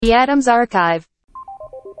The Adams Archive.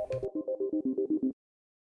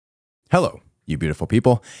 Hello, you beautiful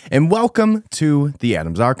people, and welcome to the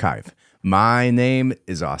Adams Archive. My name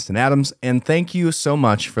is Austin Adams, and thank you so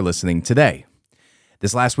much for listening today.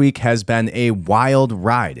 This last week has been a wild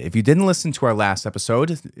ride. If you didn't listen to our last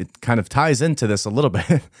episode, it kind of ties into this a little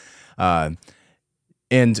bit.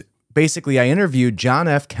 And basically, I interviewed John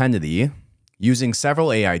F. Kennedy using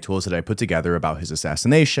several AI tools that I put together about his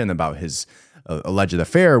assassination, about his alleged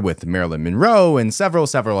affair with Marilyn Monroe, and several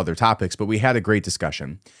other topics, but we had a great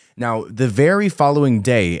discussion. Now, the very following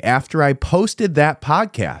day after I posted that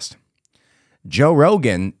podcast, Joe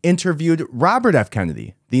Rogan interviewed Robert F.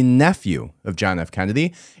 Kennedy, the nephew of John F.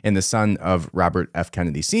 Kennedy and the son of Robert F.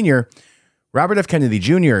 Kennedy Sr. Robert F. Kennedy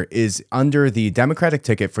Jr. is under the Democratic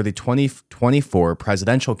ticket for the 2024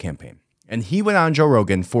 presidential campaign. And he went on Joe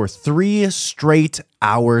Rogan for 3 straight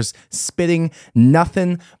hours, spitting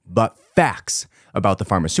nothing but facts about the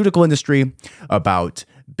pharmaceutical industry, about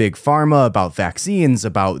big pharma, about vaccines,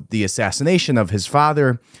 about the assassination of his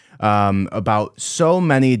father, about so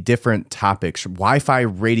many different topics, Wi-Fi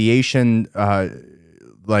radiation, so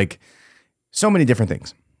many different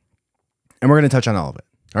things. And we're going to touch on all of it.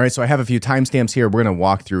 All right, so I have a few timestamps here. We're going to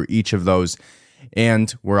walk through each of those.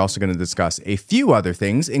 And we're also going to discuss a few other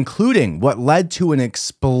things, including what led to an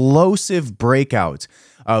explosive breakout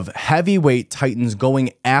of heavyweight titans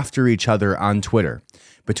going after each other on Twitter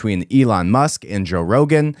between Elon Musk and Joe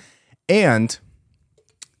Rogan and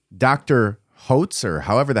Dr. Hotz, or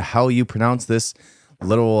however the hell you pronounce this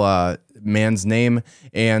little man's name,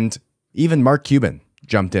 and even Mark Cuban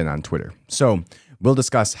jumped in on Twitter. So we'll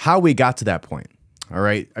discuss how we got to that point. All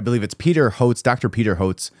right, I believe it's Peter Hotz, Dr. Peter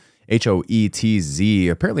Hotz, H-O-E-T-Z.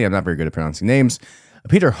 Apparently, I'm not very good at pronouncing names.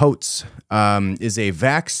 Peter Hotz is a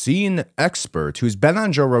vaccine expert who's been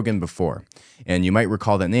on Joe Rogan before. And you might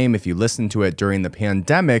recall that name if you listened to it during the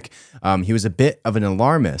pandemic. He was a bit of an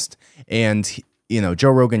alarmist. And,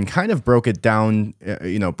 Joe Rogan kind of broke down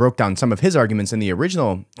some of his arguments in the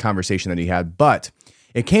original conversation that he had. But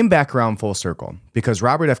it came back around full circle because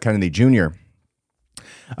Robert F. Kennedy Jr.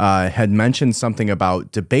 Had mentioned something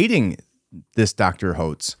about debating this Dr.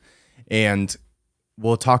 Hotz. And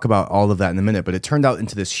we'll talk about all of that in a minute, but it turned out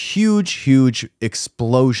into this huge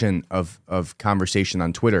explosion of conversation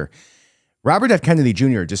on Twitter. Robert F. Kennedy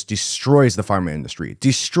Jr. just destroys the pharma industry,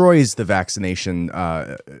 destroys the vaccination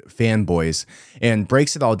fanboys, and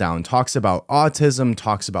breaks it all down, talks about autism,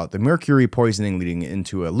 talks about the mercury poisoning leading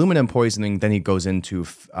into aluminum poisoning. Then he goes into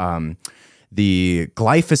the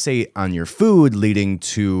glyphosate on your food leading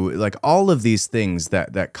to all of these things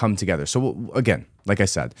that come together. So again, like I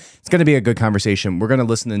said, it's going to be a good conversation. We're going to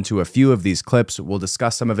listen into a few of these clips. We'll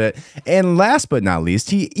discuss some of it. And last but not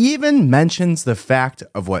least, he even mentions the fact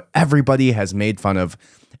of what everybody has made fun of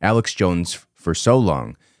Alex Jones for so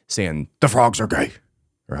long, saying the frogs are gay,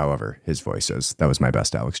 or however his voice is. That was my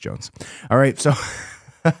best Alex Jones. All right. So,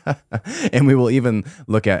 and we will even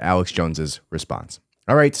look at Alex Jones's response.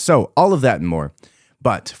 All right. So all of that and more.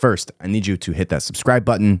 But first, I need you to hit that subscribe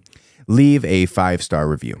button, leave a 5-star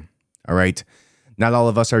review. All right. Not all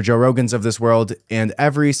of us are Joe Rogans of this world, and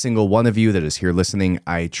every single one of you that is here listening,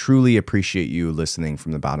 I truly appreciate you listening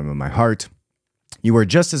from the bottom of my heart. You are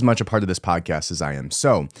just as much a part of this podcast as I am.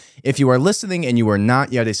 So if you are listening and you are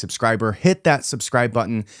not yet a subscriber, hit that subscribe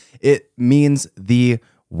button. It means the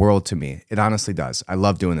world to me. It honestly does. I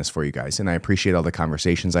love doing this for you guys, and I appreciate all the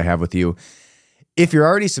conversations I have with you. If you're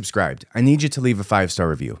already subscribed, I need you to leave a 5-star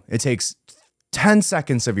review. It takes 10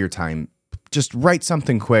 seconds of your time. Just write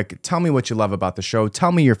something quick. Tell me what you love about the show.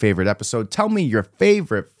 Tell me your favorite episode. Tell me your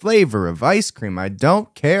favorite flavor of ice cream. I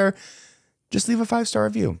don't care. Just leave a 5-star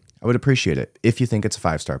review. I would appreciate it if you think it's a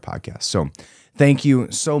 5-star podcast. So thank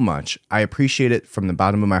you so much. I appreciate it from the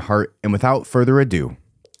bottom of my heart. And without further ado,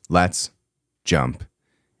 let's jump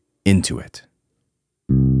into it.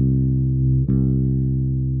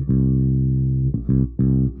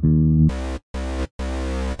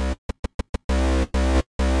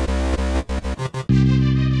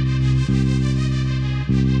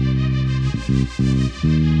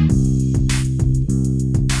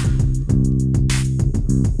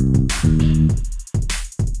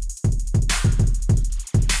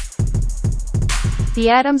 The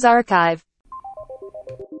Adams Archive.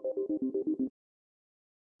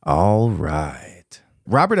 All right.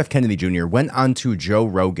 Robert F. Kennedy Jr. went on to Joe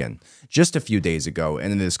Rogan just a few days ago,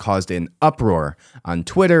 and it has caused an uproar on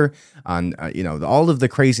Twitter, on all of the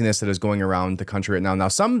craziness that is going around the country right now. Now,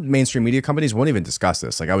 some mainstream media companies won't even discuss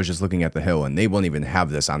this. Like, I was just looking at The Hill, and they won't even have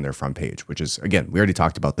this on their front page, which is, again, we already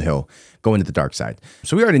talked about The Hill going to the dark side.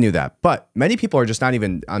 So we already knew that. But many people are just not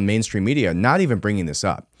even on mainstream media, not even bringing this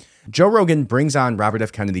up. Joe Rogan brings on Robert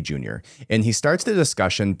F. Kennedy Jr., and he starts the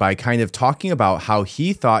discussion by kind of talking about how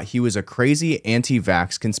he thought he was a crazy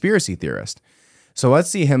anti-vax conspiracy theorist. So let's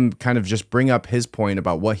see him kind of just bring up his point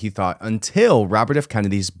about what he thought until Robert F.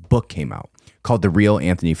 Kennedy's book came out called The Real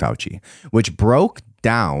Anthony Fauci, which broke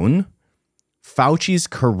down Fauci's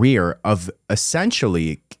career of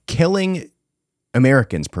essentially killing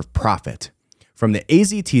Americans for profit from the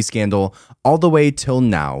AZT scandal all the way till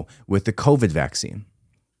now with the COVID vaccine.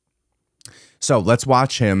 So let's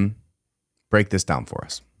watch him break this down for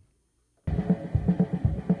us. Joe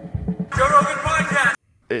Rogan Podcast.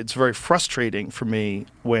 It's very frustrating for me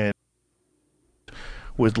with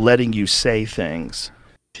letting you say things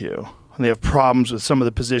to you. And they have problems with some of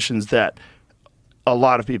the positions that a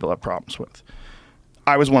lot of people have problems with.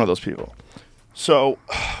 I was one of those people. So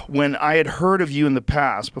when I had heard of you in the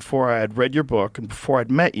past, before I had read your book and before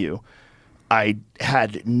I'd met you, I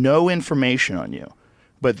had no information on you.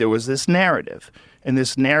 But there was this narrative. And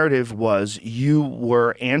this narrative was you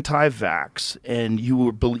were anti-vax and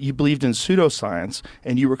you believed in pseudoscience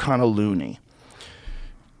and you were kind of loony.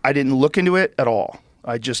 I didn't look into it at all.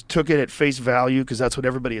 I just took it at face value because that's what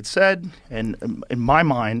everybody had said. And in my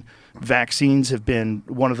mind, vaccines have been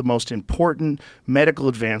one of the most important medical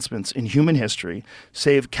advancements in human history,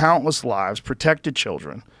 saved countless lives, protected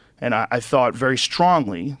children. And I thought very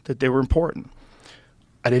strongly that they were important.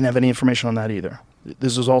 I didn't have any information on that either.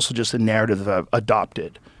 This was also just a narrative that I've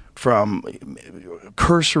adopted from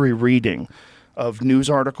cursory reading of news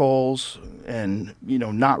articles and,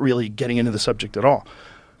 not really getting into the subject at all.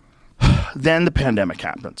 Then the pandemic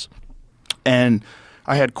happens. And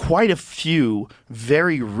I had quite a few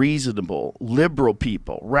very reasonable, liberal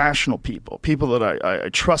people, rational people that I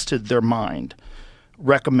trusted their mind,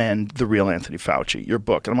 recommend The Real Anthony Fauci, your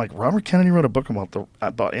book. And I'm like, Robert Kennedy wrote a book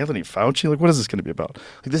about Anthony Fauci? Like, what is this going to be about?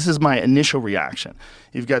 Like, this is my initial reaction.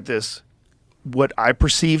 You've got this, what I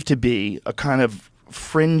perceive to be a kind of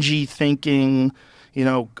fringy thinking,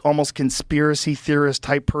 almost conspiracy theorist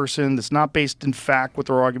type person that's not based in fact what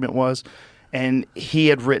their argument was. And he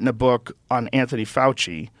had written a book on Anthony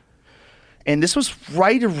Fauci. And this was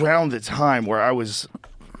right around the time where I was,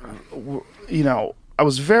 I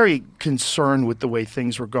was very concerned with the way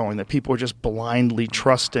things were going, that people were just blindly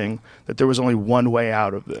trusting that there was only one way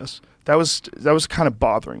out of this. That was kind of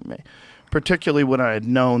bothering me, particularly when I had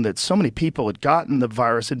known that so many people had gotten the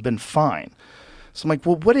virus and been fine. So I'm like,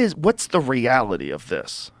 well, what's the reality of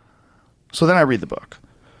this? So then I read the book.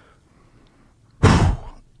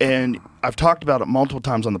 And I've talked about it multiple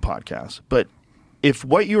times on the podcast, but if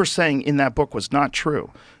what you were saying in that book was not true,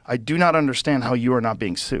 I do not understand how you are not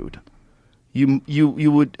being sued. You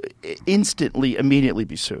would immediately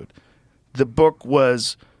be sued. The book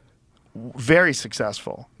was very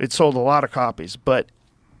successful. It sold a lot of copies, but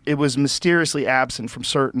it was mysteriously absent from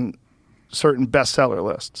certain bestseller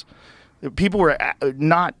lists. People were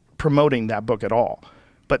not promoting that book at all.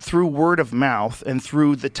 But through word of mouth and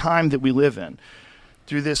through the time that we live in,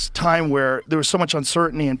 through this time where there was so much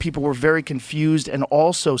uncertainty and people were very confused and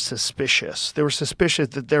also suspicious. They were suspicious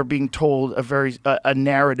that they're being told a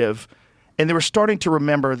narrative, and they were starting to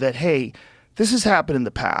remember that, hey, this has happened in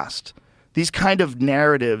the past. These kind of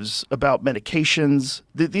narratives about medications,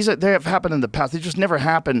 they have happened in the past. They just never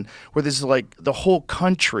happened where this is like the whole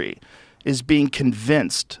country is being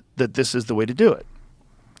convinced that this is the way to do it.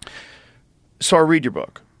 So I read your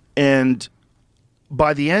book, and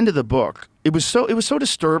by the end of the book, it was so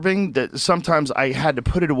disturbing that sometimes I had to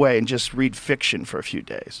put it away and just read fiction for a few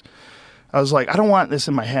days. I was like, I don't want this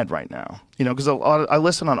in my head right now, because I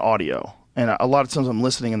listen on audio, and a lot of times I'm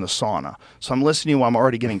listening in the sauna. So I'm listening while I'm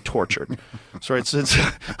already getting tortured. So it's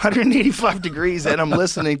 185 degrees, and I'm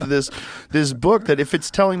listening to this book that, if it's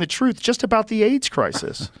telling the truth just about the AIDS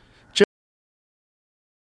crisis.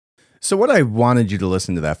 So what I wanted you to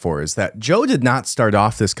listen to that for is that Joe did not start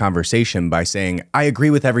off this conversation by saying, I agree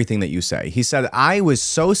with everything that you say. He said, I was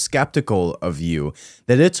so skeptical of you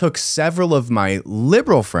that it took several of my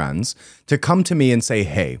liberal friends to come to me and say,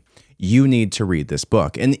 hey, you need to read this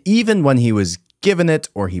book. And even when he was given it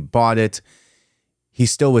or he bought it, he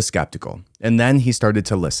still was skeptical. And then he started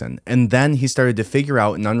to listen. And then he started to figure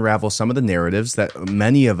out and unravel some of the narratives that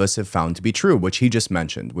many of us have found to be true, which he just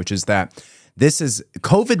mentioned, which is that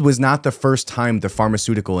COVID was not the first time the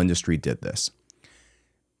pharmaceutical industry did this.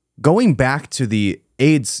 Going back to the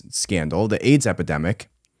AIDS scandal, the AIDS epidemic,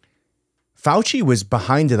 Fauci was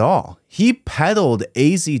behind it all. He peddled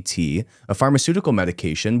AZT, a pharmaceutical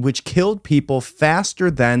medication, which killed people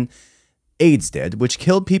faster than AIDS did, which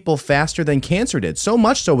killed people faster than cancer did. So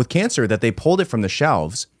much so with cancer that they pulled it from the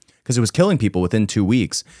shelves because it was killing people within 2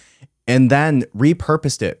 weeks, and then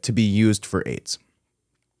repurposed it to be used for AIDS.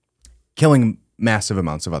 killing massive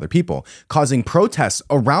amounts of other people, causing protests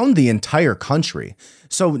around the entire country.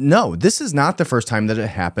 So no, this is not the first time that it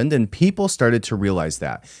happened, and people started to realize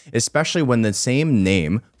that, especially when the same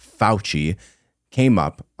name, Fauci, came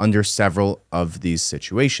up under several of these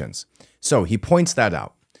situations. So he points that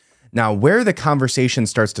out. Now, where the conversation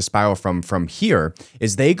starts to spiral from here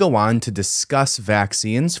is they go on to discuss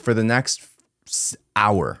vaccines for the next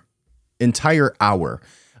entire hour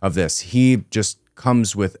of this. He just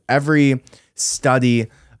comes with every study,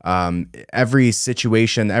 every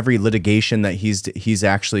situation, every litigation that he's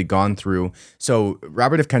actually gone through. So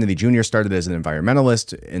Robert F. Kennedy Jr. started as an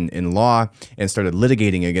environmentalist in law and started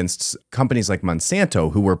litigating against companies like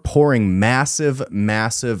Monsanto, who were pouring massive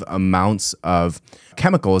amounts of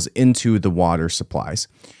chemicals into the water supplies.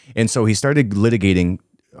 And so he started litigating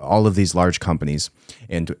all of these large companies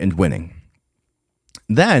and winning.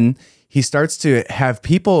 Then he starts to have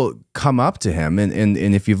people come up to him. And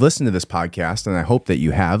if you've listened to this podcast, and I hope that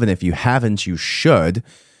you have, and if you haven't, you should,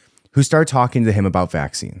 who start talking to him about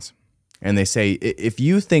vaccines. And they say, if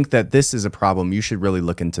you think that this is a problem, you should really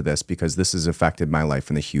look into this because this has affected my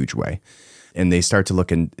life in a huge way. And they start to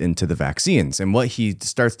look into the vaccines. And what he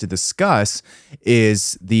starts to discuss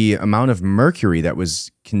is the amount of mercury that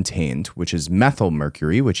was contained, which is methyl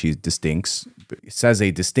mercury, which he says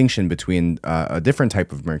a distinction between a different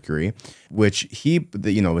type of mercury, which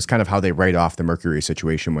was kind of how they write off the mercury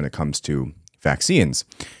situation when it comes to vaccines.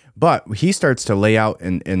 But he starts to lay out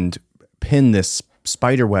and pin this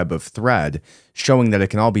spider web of thread showing that it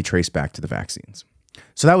can all be traced back to the vaccines.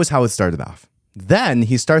 So that was how it started off. Then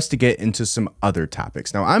he starts to get into some other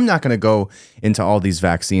topics. Now, I'm not going to go into all these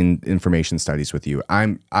vaccine information studies with you.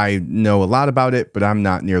 I know a lot about it, but I'm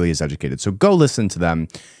not nearly as educated. So go listen to them.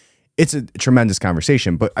 It's a tremendous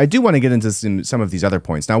conversation, but I do want to get into some of these other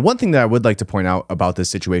points. Now, one thing that I would like to point out about this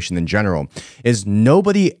situation in general is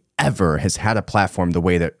nobody ever has had a platform the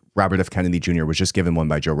way that Robert F. Kennedy Jr. was just given one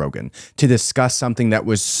by Joe Rogan to discuss something that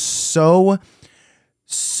was so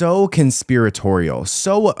conspiratorial,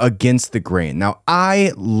 so against the grain. Now,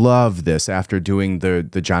 I love this after doing the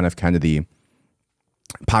John F. Kennedy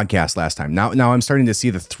podcast last time. Now I'm starting to see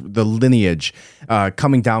the lineage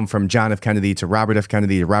coming down from John F. Kennedy to Robert F.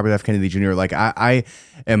 Kennedy to Robert F. Kennedy Jr. Like I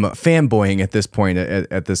am fanboying at this point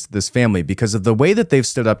at this family because of the way that they've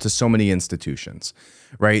stood up to so many institutions,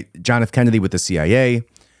 right? John F. Kennedy with the CIA,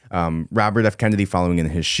 Robert F. Kennedy following in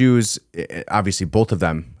his shoes, obviously both of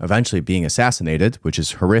them eventually being assassinated, which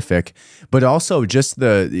is horrific, but also just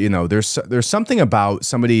there's something about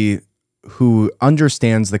somebody who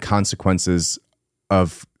understands the consequences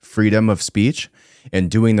of freedom of speech and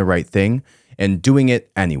doing the right thing and doing it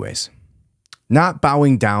anyways. Not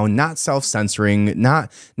bowing down, not self-censoring, not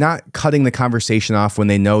cutting the conversation off when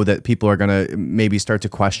they know that people are going to maybe start to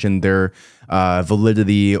question their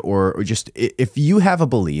validity or just if you have a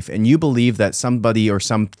belief and you believe that somebody or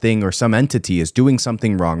something or some entity is doing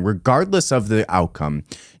something wrong, regardless of the outcome,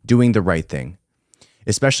 doing the right thing,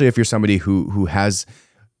 especially if you're somebody who has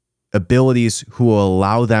abilities who will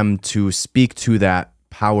allow them to speak to that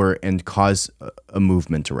power and cause a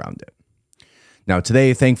movement around it. Now,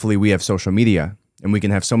 today, thankfully, we have social media, and we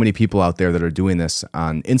can have so many people out there that are doing this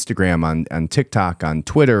on Instagram, on TikTok, on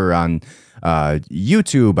Twitter, on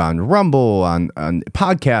YouTube, on Rumble, on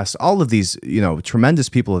podcasts, all of these, tremendous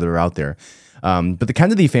people that are out there. But the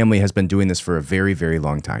Kennedy family has been doing this for a very, very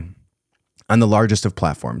long time on the largest of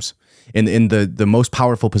platforms, in the most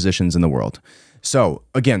powerful positions in the world. So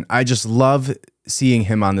again, I just love seeing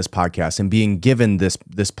him on this podcast and being given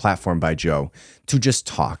this platform by Joe to just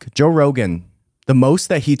talk. Joe Rogan, the most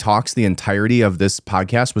that he talks the entirety of this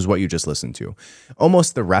podcast was what you just listened to.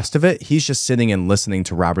 Almost the rest of it, he's just sitting and listening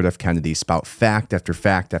to Robert F. Kennedy spout fact after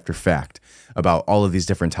fact after fact about all of these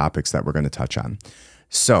different topics that we're going to touch on.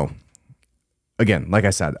 So again, like I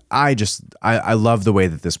said, I love the way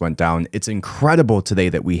that this went down. It's incredible today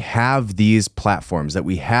that we have these platforms, that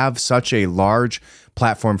we have such a large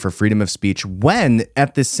platform for freedom of speech when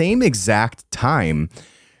at the same exact time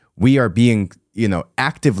we are being,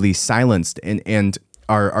 actively silenced and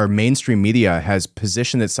our mainstream media has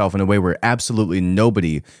positioned itself in a way where absolutely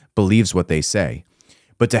nobody believes what they say.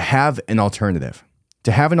 But to have an alternative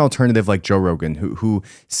like Joe Rogan, who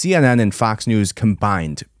CNN and Fox News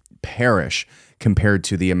combined perish compared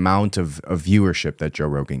to the amount of viewership that Joe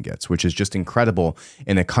Rogan gets, which is just incredible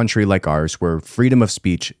in a country like ours where freedom of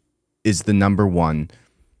speech is the number one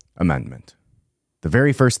amendment. The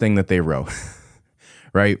very first thing that they wrote,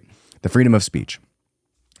 right? The freedom of speech.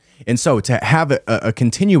 And so to have a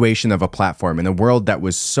continuation of a platform in a world that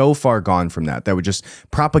was so far gone from that would just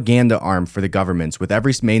propaganda arm for the governments with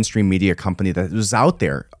every mainstream media company that was out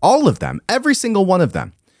there, all of them, every single one of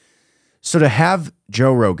them, So to have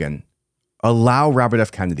Joe Rogan allow Robert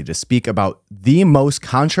F. Kennedy to speak about the most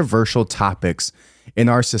controversial topics in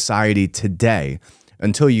our society today,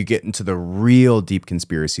 until you get into the real deep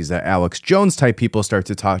conspiracies that Alex Jones type people start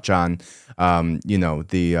to touch on, and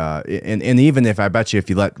even if I bet you if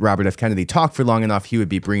you let Robert F. Kennedy talk for long enough, he would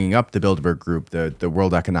be bringing up the Bilderberg Group, the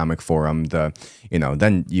World Economic Forum,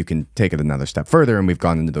 then you can take it another step further. And we've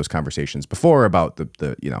gone into those conversations before about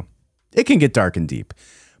it can get dark and deep.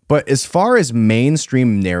 But as far as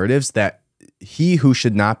mainstream narratives that he who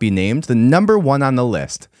should not be named, the number one on the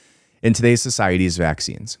list in today's society is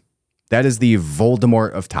vaccines. That is the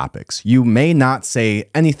Voldemort of topics. You may not say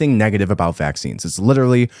anything negative about vaccines. It's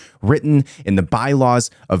literally written in the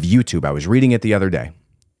bylaws of YouTube. I was reading it the other day.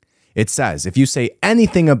 It says, if you say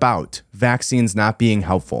anything about vaccines not being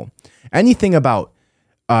helpful, anything about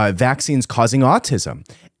vaccines causing autism,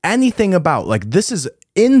 anything about, this is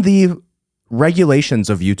in the regulations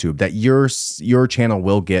of YouTube, that your channel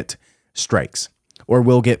will get strikes or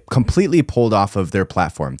will get completely pulled off of their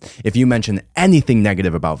platform if you mention anything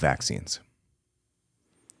negative about vaccines.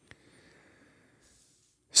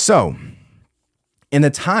 So, in a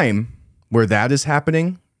time where that is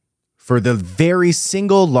happening, for the very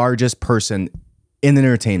single largest person in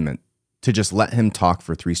entertainment to just let him talk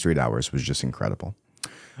for 3 straight hours was just incredible.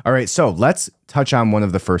 All right, so let's touch on one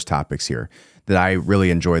of the first topics here that I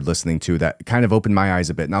really enjoyed listening to that kind of opened my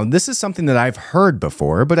eyes a bit. Now, this is something that I've heard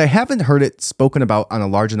before, but I haven't heard it spoken about on a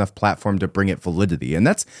large enough platform to bring it validity. And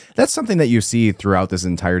that's something that you see throughout this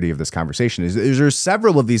entirety of this conversation. There's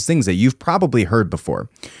several of these things that you've probably heard before,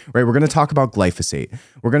 right? We're going to talk about glyphosate.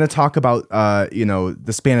 We're going to talk about,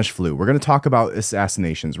 the Spanish flu. We're going to talk about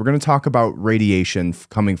assassinations. We're going to talk about radiation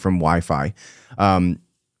coming from Wi-Fi.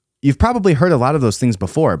 You've probably heard a lot of those things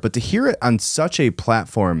before, but to hear it on such a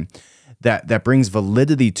platform that brings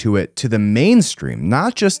validity to it, to the mainstream,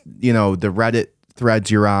 not just, the Reddit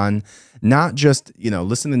threads you're on, not just,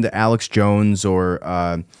 listening to Alex Jones or,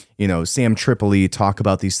 Sam Tripoli talk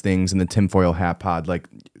about these things in the tinfoil hat pod,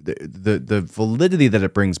 the validity that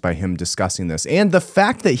it brings by him discussing this, and the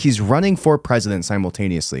fact that he's running for president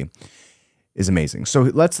simultaneously is amazing. So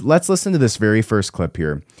let's listen to this very first clip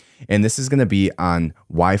here. And this is going to be on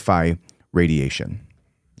Wi-Fi radiation.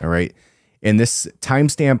 All right. And this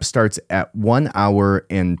timestamp starts at 1 hour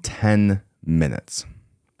and 10 minutes.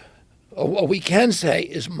 What we can say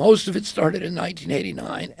is most of it started in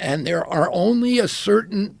 1989, and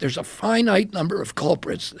there's a finite number of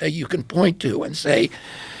culprits that you can point to and say,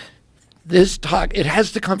 it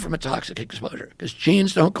has to come from a toxic exposure, because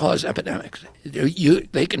genes don't cause epidemics.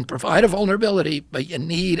 They can provide a vulnerability, but you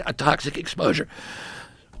need a toxic exposure.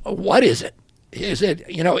 What is it? Is it,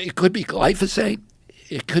 it could be glyphosate.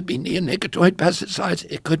 It could be neonicotinoid pesticides.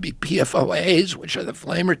 It could be PFOAs, which are the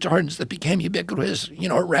flame retardants that became ubiquitous,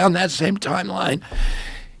 around that same timeline.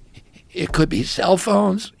 It could be cell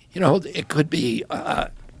phones. It could be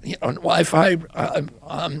Wi-Fi,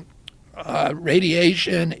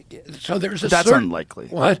 radiation. So That's unlikely.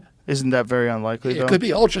 What? Isn't that very unlikely, though? It could be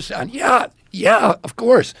ultrasound. Yeah, of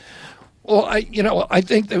course. Well, I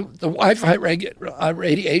think the Wi-Fi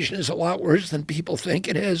radiation is a lot worse than people think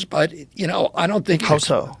it is, but, I don't think... How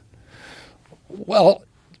so? Well,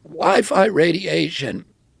 Wi-Fi radiation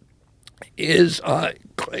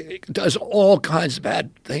does all kinds of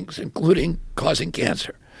bad things, including causing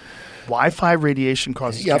cancer. Wi-Fi radiation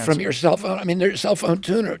causes cancer? Yeah, from your cell phone. There's cell phone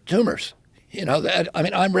tumors.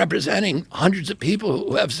 I'm representing hundreds of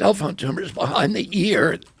people who have cell phone tumors behind the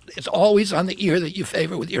ear. It's always on the ear that you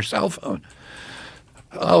favor with your cell phone.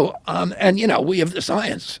 We have the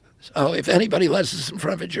science. So if anybody lets us in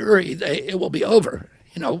front of a jury, it will be over.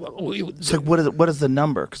 So what is the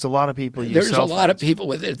number? Because a lot of people use There's cell a lot phones. of people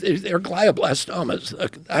with it. They're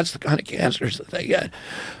glioblastomas. That's the kind of cancers that they get.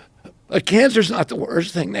 But cancer's not the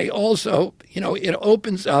worst thing. They also, it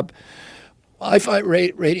opens up, Wi-Fi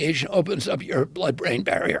radiation opens up your blood-brain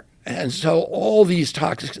barrier. And so all these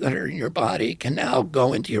toxins that are in your body can now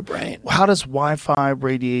go into your brain. How does Wi-Fi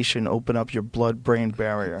radiation open up your blood-brain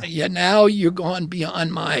barrier? Yeah, now you're going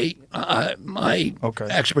beyond my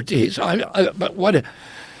expertise. But what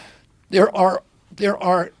there are.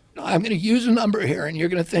 I'm going to use a number here, and you're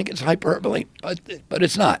going to think it's hyperbole, but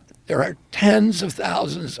it's not. There are tens of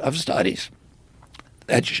thousands of studies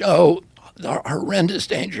that show the horrendous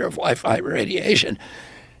danger of Wi-Fi radiation,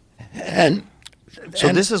 and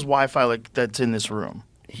this is Wi-Fi that's in this room.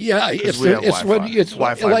 Yeah, it's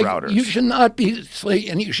Wi-Fi like routers. You should not be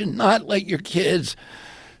and you should not let your kids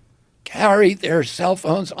carry their cell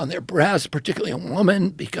phones on their breasts, particularly a woman,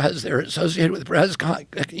 because they're associated with breast.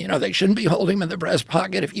 They shouldn't be holding them in the breast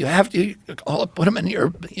pocket. If you have to, put them in your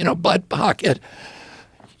butt pocket.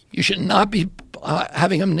 You should not be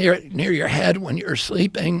having them near your head when you're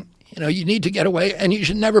sleeping. You need to get away, and you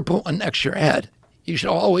should never put one next to your head. You should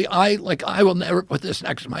always, I will never put this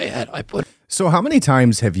next to my head. So how many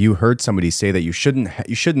times have you heard somebody say that you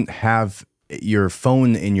shouldn't have your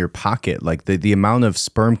phone in your pocket? Like the amount of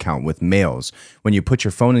sperm count with males when you put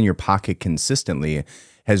your phone in your pocket consistently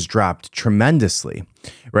has dropped tremendously,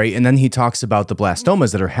 right? And then he talks about the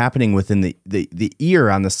blastomas that are happening within the ear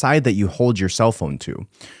on the side that you hold your cell phone to.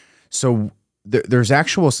 So there's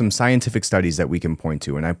some scientific studies that we can point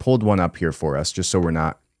to, and I pulled one up here for us just so we're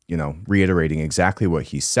not reiterating exactly what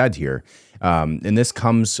he said here. And this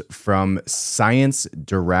comes from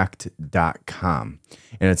ScienceDirect.com.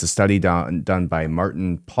 And it's a study done by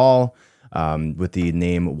Martin Paul with the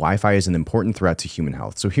name Wi-Fi is an Important Threat to Human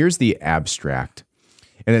Health. So here's the abstract.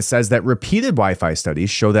 And it says that repeated Wi-Fi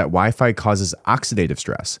studies show that Wi-Fi causes oxidative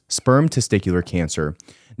stress, sperm testicular cancer,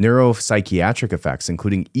 neuropsychiatric effects,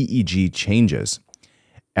 including EEG changes,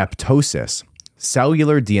 apoptosis,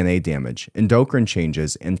 cellular DNA damage, endocrine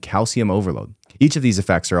changes, and calcium overload. Each of these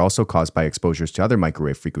effects are also caused by exposures to other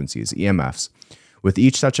microwave frequencies, EMFs, with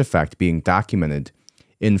each such effect being documented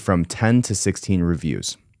in from 10 to 16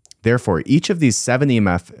 reviews. Therefore, each of these 7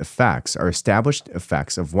 EMF effects are established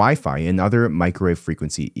effects of Wi-Fi and other microwave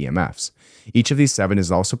frequency EMFs. Each of these 7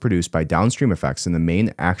 is also produced by downstream effects in the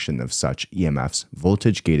main action of such EMFs,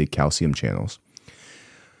 voltage-gated calcium channels.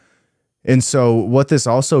 And so what this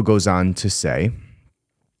also goes on to say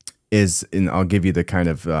is, and I'll give you the kind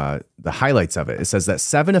of the highlights of it. It says that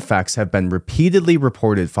 7 effects have been repeatedly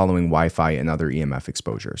reported following Wi-Fi and other EMF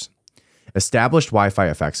exposures. Established Wi-Fi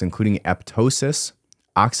effects, including apoptosis,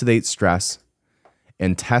 oxidate stress,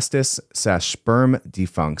 and testis/sperm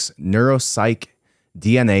defuncts, neuropsych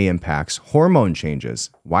DNA impacts, hormone changes.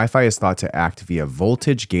 Wi-Fi is thought to act via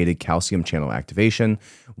voltage-gated calcium channel activation.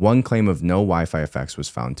 One claim of no Wi-Fi effects was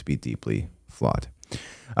found to be deeply flawed.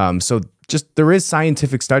 So just there is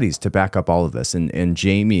scientific studies to back up all of this. And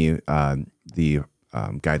Jamie, the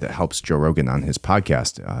guy that helps Joe Rogan on his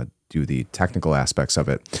podcast do the technical aspects of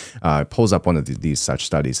it, pulls up one of these such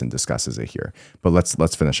studies and discusses it here. But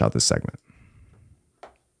let's finish out this segment.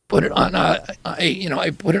 Put it on, I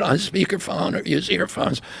put it on speakerphone or use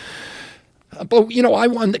earphones. But I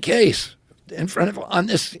won the case on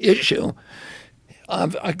this issue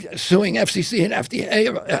of suing FCC and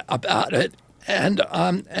FDA about it. And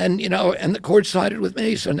the court sided with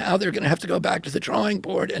me. So now they're going to have to go back to the drawing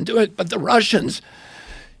board and do it. But the Russians,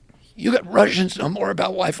 Russians know more about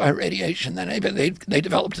Wi-Fi radiation than anybody. They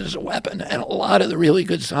developed it as a weapon, and a lot of the really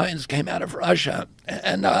good science came out of Russia.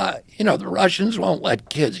 And the Russians won't let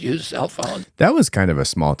kids use cell phones. That was kind of a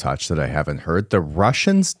small touch that I haven't heard. The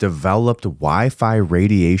Russians developed Wi-Fi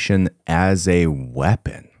radiation as a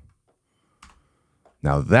weapon.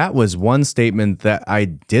 Now, that was one statement that I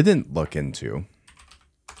didn't look into.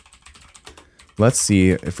 Let's see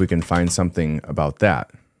if we can find something about that.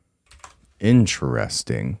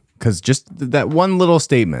 Interesting. Because just that one little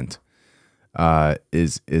statement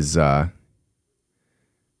is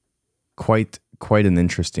quite an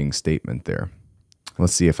interesting statement there.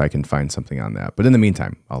 Let's see if I can find something on that. But in the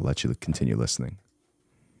meantime, I'll let you continue listening.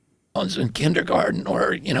 In kindergarten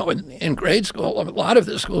or, in grade school. A lot of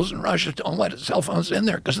the schools in Russia don't let cell phones in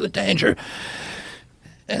there because of the danger.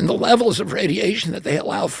 And the levels of radiation that they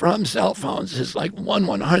allow from cell phones is like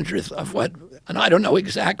 1/100th of what, and I don't know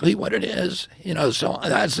exactly what it is, so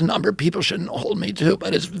that's a number people shouldn't hold me to,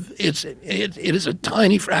 but it is a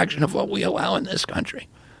tiny fraction of what we allow in this country.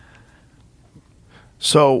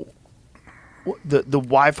 So the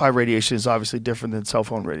Wi-Fi radiation is obviously different than cell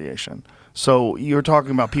phone radiation. So you're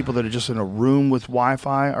talking about people that are just in a room with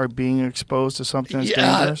Wi-Fi are being exposed to something that's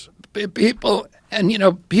dangerous? People,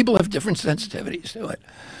 and people have different sensitivities to it.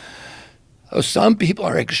 Some people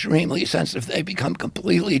are extremely sensitive. They become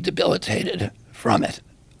completely debilitated from it.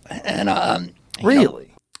 And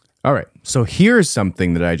really? All right. So here's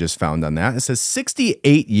something that I just found on that. It says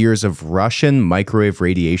 68 years of Russian microwave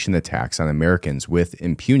radiation attacks on Americans with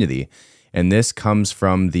impunity. And this comes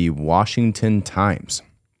from the Washington Times.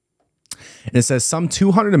 And it says some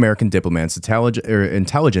 200 American diplomats,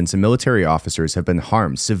 intelligence, and military officers have been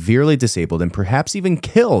harmed, severely disabled, and perhaps even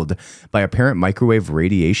killed by apparent microwave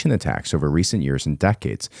radiation attacks over recent years and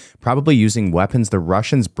decades, probably using weapons the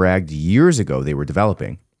Russians bragged years ago they were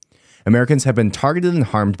developing. Americans have been targeted and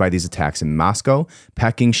harmed by these attacks in Moscow,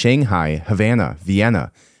 Peking, Shanghai, Havana,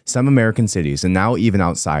 Vienna, some American cities, and now even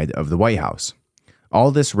outside of the White House.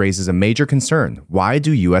 All this raises a major concern. Why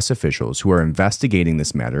do U.S. officials who are investigating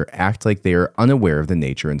this matter act like they are unaware of the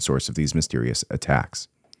nature and source of these mysterious attacks?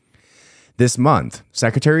 This month,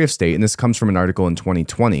 Secretary of State, and this comes from an article in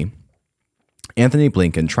 2020, Anthony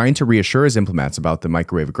Blinken, trying to reassure his diplomats about the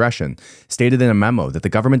microwave aggression, stated in a memo that the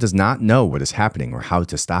government does not know what is happening or how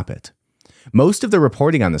to stop it. Most of the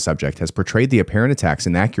reporting on the subject has portrayed the apparent attacks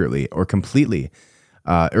inaccurately or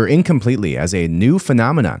incompletely as a new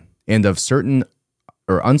phenomenon and of certain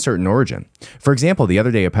or uncertain origin. For example, the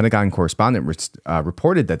other day, a Pentagon correspondent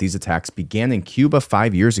reported that these attacks began in Cuba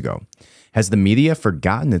 5 years ago. Has the media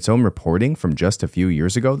forgotten its own reporting from just a few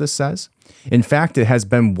years ago, this says? In fact, it has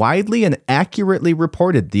been widely and accurately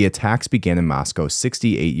reported the attacks began in Moscow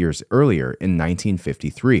 68 years earlier in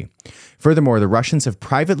 1953. Furthermore, the Russians have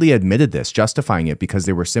privately admitted this, justifying it because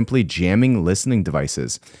they were simply jamming listening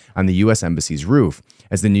devices on the U.S. Embassy's roof,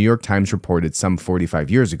 as the New York Times reported some 45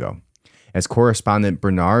 years ago. As correspondent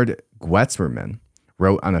Bernard Guetzmerman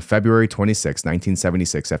wrote on a February 26,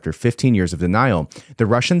 1976, after 15 years of denial, the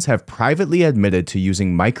Russians have privately admitted to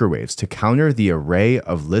using microwaves to counter the array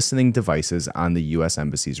of listening devices on the U.S.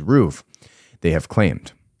 Embassy's roof, they have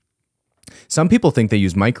claimed. Some people think they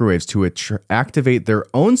use microwaves to activate their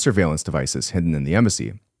own surveillance devices hidden in the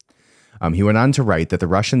embassy. He went on to write that the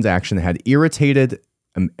Russians' action had irritated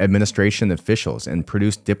administration officials and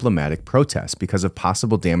produced diplomatic protests because of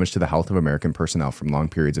possible damage to the health of American personnel from long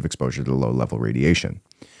periods of exposure to low-level radiation.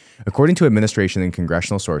 According to administration and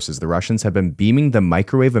congressional sources, the Russians have been beaming the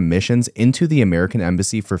microwave emissions into the American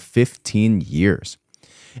embassy for 15 years.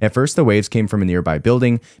 At first, the waves came from a nearby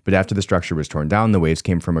building, but after the structure was torn down, the waves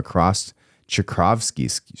came from across Tchaikovsky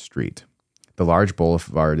Street, the large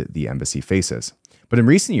boulevard the embassy faces. But in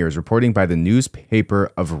recent years, reporting by the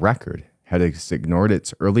newspaper of record had ignored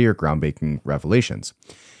its earlier groundbreaking revelations.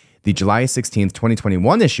 The July 16,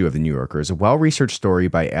 2021 issue of The New Yorker is a well-researched story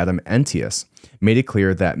by Adam Entius, made it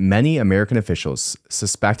clear that many American officials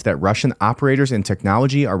suspect that Russian operators in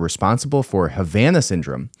technology are responsible for Havana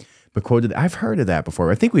syndrome, but quoted, I've heard of that before.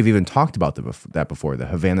 I think we've even talked about that before, the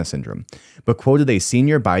Havana syndrome, but quoted a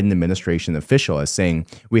senior Biden administration official as saying,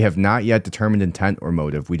 "We have not yet determined intent or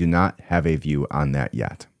motive. We do not have a view on that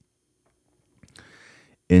yet."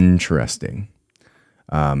 Interesting.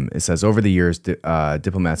 It says, over the years,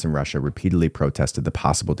 diplomats in Russia repeatedly protested the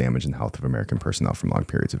possible damage and health of American personnel from long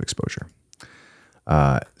periods of exposure.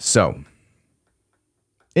 So,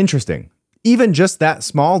 interesting. Even just that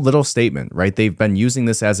small little statement, right? They've been using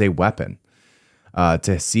this as a weapon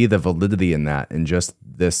to see the validity in that. And just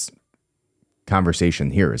this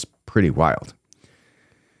conversation here is pretty wild.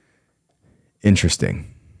 Interesting.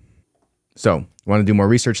 So, want to do more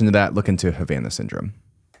research into that? Look into Havana syndrome.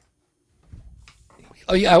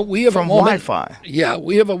 Oh yeah, we have From a woman. Wi-Fi. Yeah,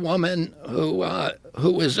 we have a woman who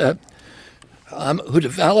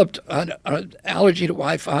developed an allergy to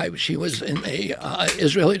Wi-Fi. She was in the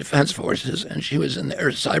Israeli Defense Forces, and she was in their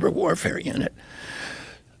cyber warfare unit.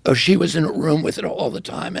 She was in a room with it all the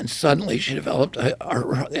time, and suddenly she developed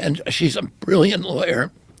and she's a brilliant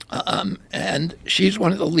lawyer, and she's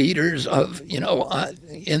one of the leaders of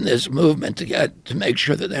in this movement to make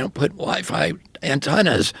sure that they don't put Wi-Fi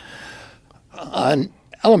antennas on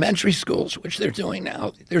elementary schools, which they're doing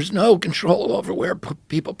now. There's no control over where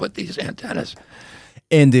people put these antennas.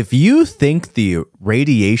 And if you think the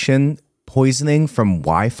radiation poisoning from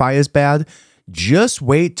Wi-Fi is bad, just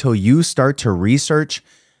wait till you start to research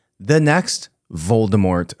the next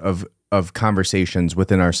Voldemort of conversations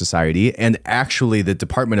within our society, and actually the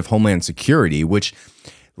Department of Homeland Security, which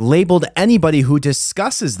labeled anybody who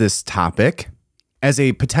discusses this topic as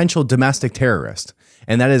a potential domestic terrorist,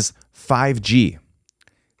 and that is 5G.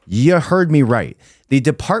 You heard me right. The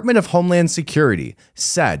Department of Homeland Security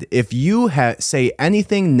said if you say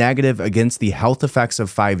anything negative against the health effects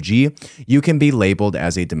of 5G, you can be labeled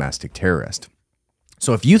as a domestic terrorist.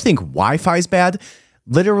 So if you think Wi-Fi is bad,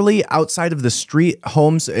 literally outside of the street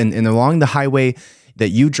homes and along the highway that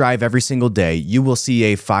you drive every single day, you will see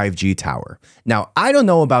a 5G tower. Now, I don't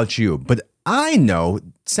know about you, but I know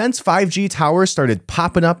since 5G towers started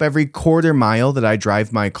popping up every quarter mile that I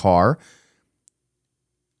drive my car,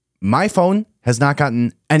 my phone has not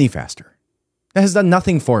gotten any faster. It has done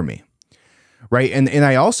nothing for me, right? And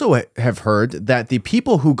I also have heard that the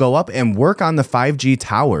people who go up and work on the 5G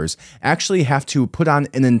towers actually have to put on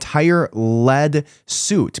an entire lead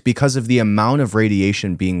suit because of the amount of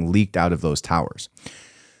radiation being leaked out of those towers.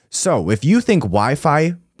 So if you think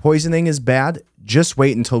Wi-Fi poisoning is bad, just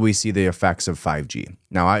wait until we see the effects of 5G.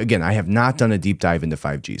 Now, I have not done a deep dive into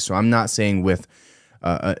 5G, so I'm not saying with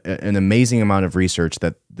an amazing amount of research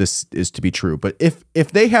that this is to be true. But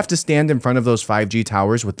if they have to stand in front of those 5G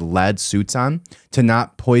towers with lead suits on to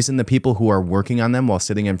not poison the people who are working on them while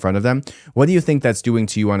sitting in front of them, what do you think that's doing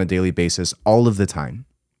to you on a daily basis all of the time?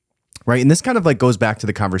 Right? And this kind of like goes back to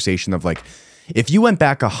the conversation of like, if you went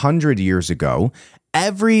back 100 years ago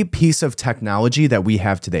every piece of technology that we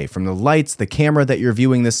have today, from the lights, the camera that you're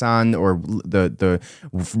viewing this on, or the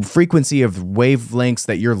frequency of wavelengths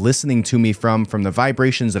that you're listening to me from the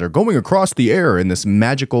vibrations that are going across the air in this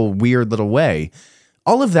magical, weird little way,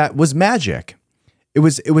 all of that was magic. It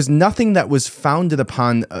was nothing that was founded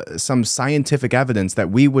upon some scientific evidence that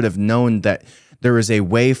we would have known that there is a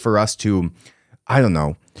way for us to, I don't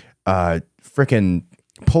know, frickin'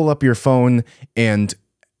 pull up your phone and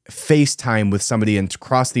FaceTime with somebody and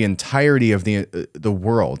cross the entirety of the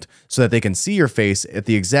world so that they can see your face at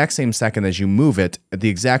the exact same second as you move it at the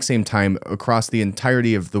exact same time across the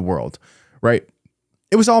entirety of the world, right?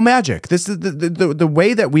 It was all magic. This is the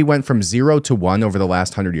way that we went from 0 to 1 over the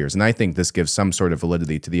last 100 years. And I think this gives some sort of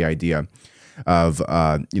validity to the idea of,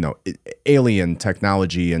 alien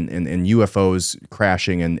technology and UFOs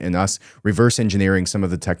crashing and us reverse engineering some of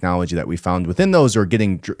the technology that we found within those, or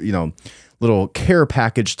getting, little care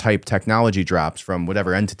package type technology drops from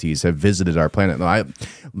whatever entities have visited our planet. No,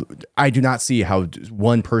 I do not see how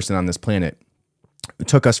one person on this planet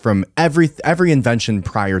took us from every invention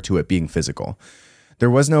prior to it being physical. There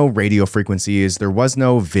was no radio frequencies, there was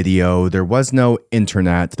no video, there was no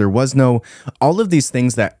internet, there was no all of these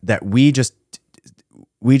things that we just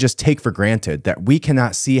take for granted, that we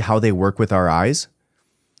cannot see how they work with our eyes.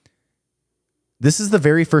 This is the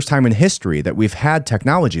very first time in history that we've had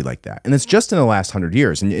technology like that. And it's just in the last 100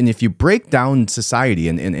 years. And if you break down society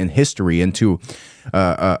and history into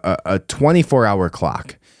a 24-hour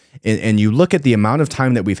clock, and you look at the amount of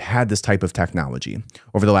time that we've had this type of technology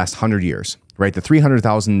over the last 100 years, right? The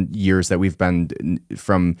 300,000 years that we've been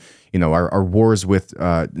from, our wars with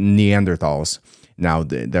Neanderthals, now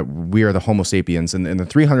that we are the Homo sapiens, and the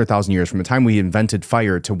 300,000 years from the time we invented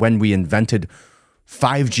fire to when we invented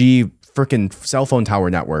 5G freaking cell phone tower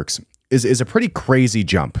networks is a pretty crazy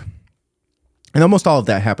jump. And almost all of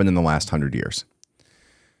that happened in the last 100 years.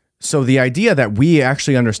 So the idea that we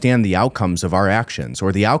actually understand the outcomes of our actions,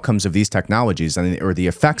 or the outcomes of these technologies, or the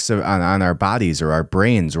effects on our bodies or our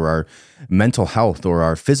brains or our mental health or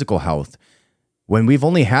our physical health, when we've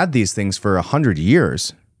only had these things for 100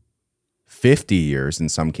 years, 50 years in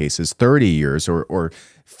some cases, 30 years, or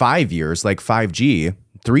 5 years, like 5G,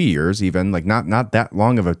 3 years even, like not that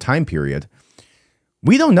long of a time period.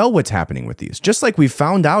 We don't know what's happening with these. Just like we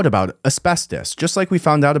found out about asbestos, just like we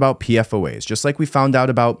found out about PFOAs, just like we found out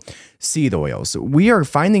about seed oils. We are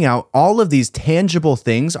finding out all of these tangible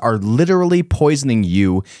things are literally poisoning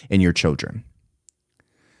you and your children.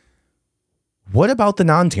 What about the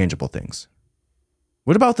non-tangible things?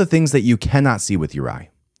 What about the things that you cannot see with your eye?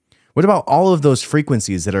 What about all of those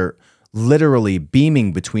frequencies that are literally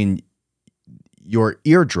beaming between your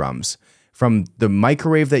eardrums, from the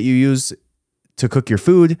microwave that you use to cook your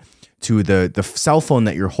food, to the cell phone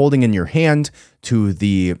that you're holding in your hand, to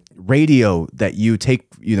the radio that you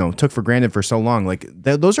took for granted for so long? Like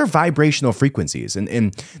those are vibrational frequencies.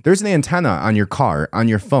 And there's an antenna on your car, on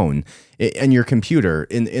your phone, and your computer,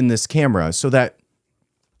 in this camera, so that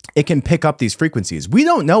it can pick up these frequencies. We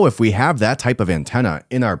don't know if we have that type of antenna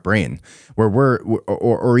in our brain, where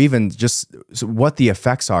or even just what the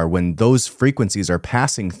effects are when those frequencies are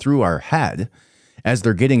passing through our head as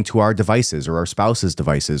they're getting to our devices or our spouse's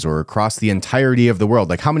devices or across the entirety of the world.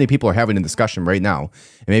 Like, how many people are having a discussion right now,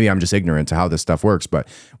 and maybe I'm just ignorant to how this stuff works, but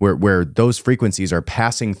where those frequencies are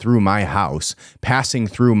passing through my house, passing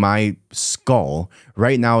through my skull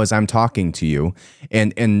right now as I'm talking to you,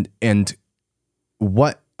 and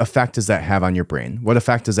what effect does that have on your brain? What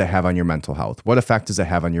effect does that have on your mental health? What effect does it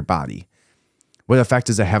have on your body? What effect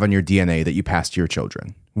does it have on your DNA that you pass to your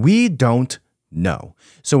children? We don't know.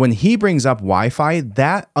 So when he brings up Wi-Fi,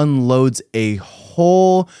 that unloads a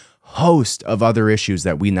whole host of other issues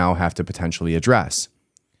that we now have to potentially address.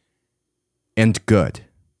 And good.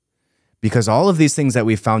 Because all of these things that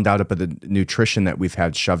we found out about the nutrition that we've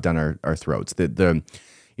had shoved down our throats, the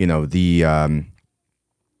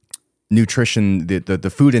nutrition,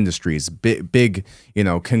 the food industries, big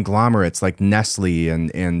conglomerates like Nestle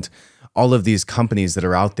and all of these companies that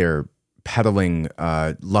are out there peddling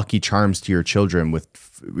Lucky Charms to your children with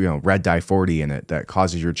red dye 40 in it that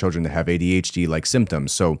causes your children to have ADHD like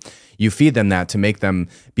symptoms. So you feed them that to make them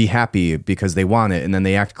be happy because they want it, and then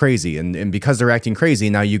they act crazy, and because they're acting crazy,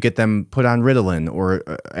 now you get them put on Ritalin or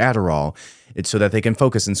Adderall. It's so that they can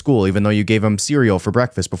focus in school, even though you gave them cereal for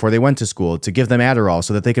breakfast before they went to school, to give them Adderall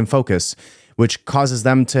so that they can focus, which causes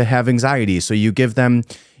them to have anxiety. So you give them,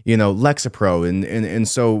 Lexapro, and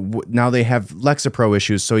so now they have Lexapro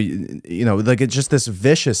issues. So, like, it's just this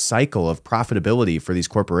vicious cycle of profitability for these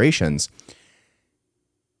corporations.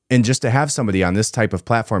 And just to have somebody on this type of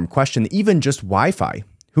platform question even just Wi-Fi,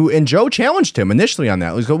 and Joe challenged him initially on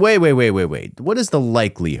that. He goes, wait. What is the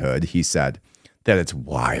likelihood, he said, that it's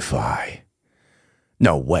Wi-Fi?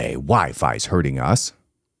 No way, Wi-Fi's hurting us,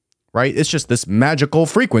 right? It's just this magical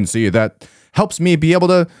frequency that helps me be able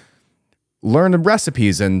to learn the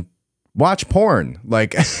recipes and watch porn.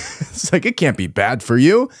 Like, it's like, it can't be bad for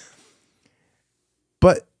you.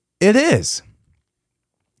 But it is.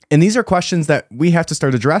 And these are questions that we have to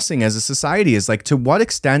start addressing as a society, is like, to what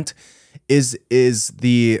extent is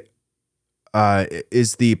the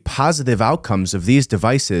positive outcomes of these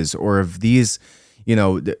devices, or of these,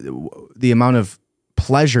 the amount of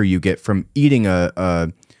pleasure you get from eating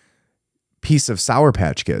a piece of Sour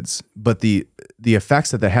Patch Kids, but the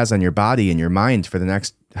effects that has on your body and your mind for the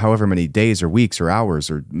next however many days or weeks or hours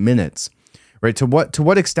or minutes, right? To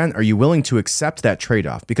what extent are you willing to accept that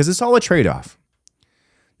trade-off? Because it's all a trade-off.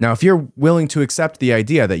 Now, if you're willing to accept the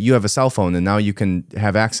idea that you have a cell phone and now you can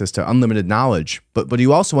have access to unlimited knowledge, but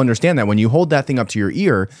you also understand that when you hold that thing up to your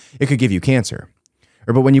ear, it could give you cancer.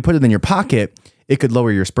 But when you put it in your pocket, it could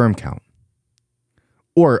lower your sperm count,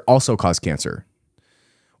 or also cause cancer.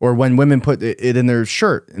 Or when women put it in their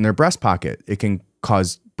shirt, in their breast pocket, it can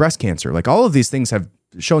cause breast cancer. Like, all of these things have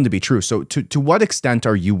shown to be true. So to what extent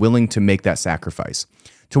are you willing to make that sacrifice?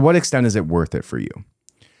 To what extent is it worth it for you?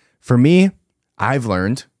 For me, I've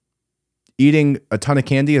learned eating a ton of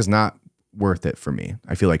candy is not worth it for me.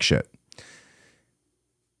 I feel like shit.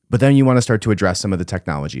 But then you want to start to address some of the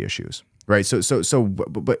technology issues, right?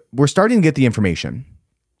 But we're starting to get the information.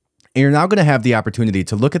 And you're now going to have the opportunity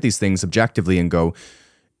to look at these things objectively and go,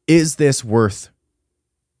 is this worth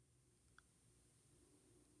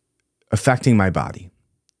affecting my body?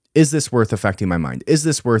 Is this worth affecting my mind? Is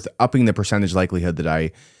this worth upping the percentage likelihood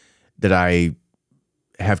that I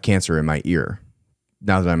have cancer in my ear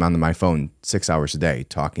now that I'm on my phone 6 hours a day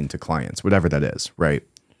talking to clients, whatever that is, right?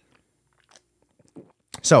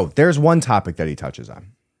 So there's one topic that he touches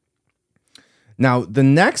on. Now, the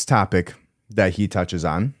next topic that he touches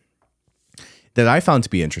on that I found to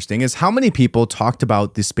be interesting is how many people talked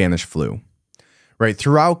about the Spanish flu, right?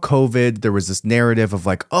 Throughout COVID, there was this narrative of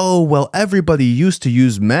like, oh, well, everybody used to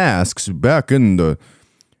use masks back in the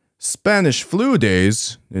Spanish flu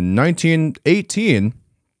days in 1918.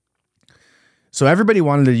 So everybody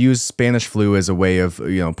wanted to use Spanish flu as a way of,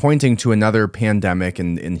 pointing to another pandemic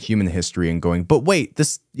in human history and going, but wait,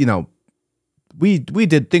 this, we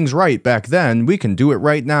did things right back then. We can do it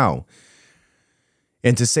right now.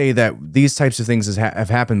 And to say that these types of things have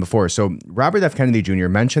happened before. So Robert F. Kennedy Jr.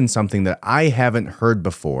 mentioned something that I haven't heard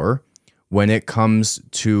before when it comes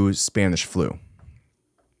to Spanish flu.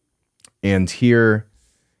 And here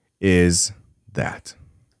is that.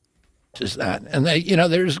 Is that, and they,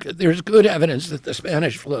 there's good evidence that the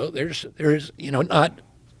Spanish flu, there's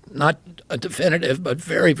not a definitive but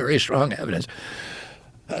very, very strong evidence.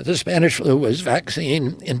 The Spanish flu was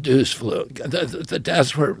vaccine-induced flu. The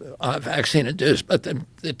deaths were vaccine-induced, but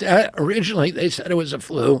originally they said it was a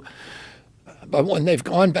flu. But when they've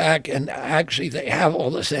gone back and actually they have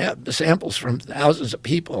all the samples from thousands of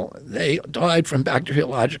people, they died from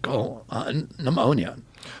bacteriological pneumonia.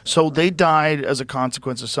 So they died as a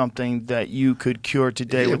consequence of something that you could cure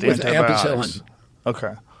today with antibiotics. Ampicillin.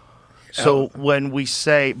 Okay. So when we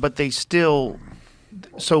say, but they still,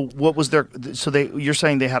 so what was their, you're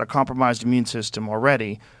saying they had a compromised immune system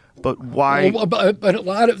already, but why? Well, but a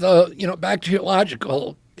lot of the,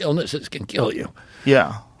 bacteriological illnesses can kill you.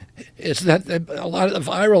 Yeah. It's that a lot of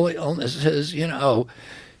the viral illnesses,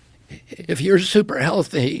 if you're super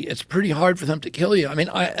healthy, it's pretty hard for them to kill you. I mean,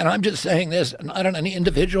 I'm just saying this not on an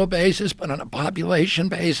individual basis, but on a population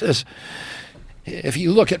basis. If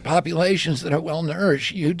you look at populations that are well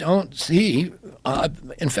nourished, you don't see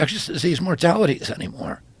infectious disease mortalities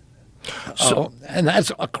anymore. And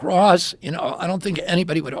that's across. I don't think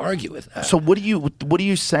anybody would argue with that. So what are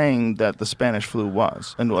you saying that the Spanish flu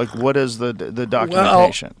was, and like what is the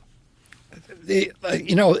documentation? You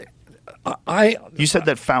said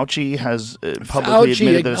that Fauci has publicly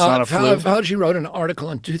admitted that it's not a flu? Fauci wrote an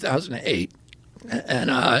article in 2008, and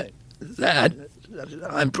that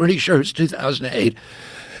I'm pretty sure it's 2008,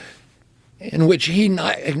 in which he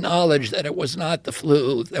acknowledged that it was not the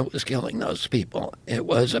flu that was killing those people. It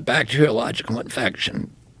was a bacteriological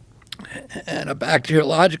infection. And a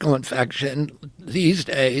bacteriological infection, these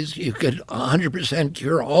days, you could 100%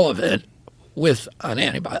 cure all of it with an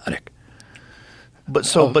antibiotic. But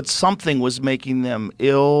something was making them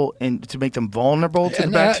ill and to make them vulnerable to the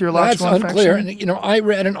bacteriological infection? That's unclear. And, I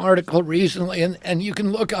read an article recently, and you can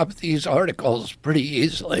look up these articles pretty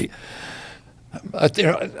easily. But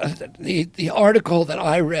the article that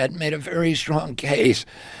I read made a very strong case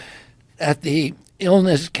that the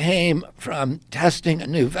illness came from testing a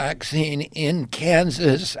new vaccine in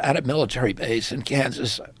Kansas at a military base in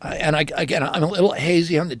Kansas. Again, I'm a little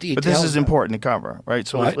hazy on the details. But this is important to cover, right?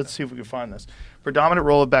 So let's see if we can find this. Predominant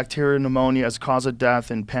role of bacterial pneumonia as cause of death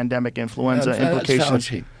in pandemic influenza implications.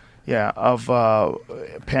 Of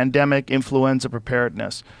pandemic influenza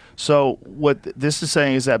preparedness. So what this is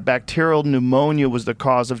saying is that bacterial pneumonia was the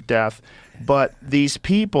cause of death, but these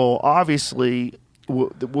people obviously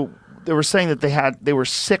they were saying that they were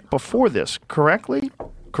sick before this. Correct?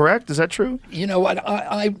 Is that true? You know what?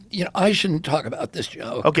 I shouldn't talk about this,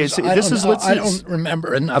 Joe. Okay, so I don't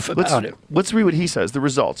remember enough about it. Let's read what he says. The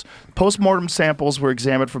results: postmortem samples were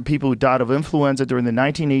examined from people who died of influenza during the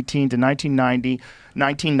 1918 to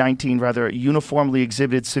 1919 uniformly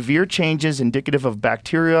exhibited severe changes indicative of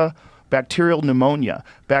bacterial pneumonia,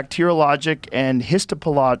 bacteriologic and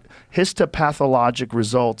histopathologic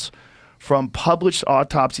results from published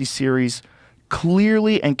autopsy series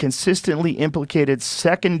clearly and consistently implicated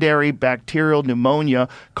secondary bacterial pneumonia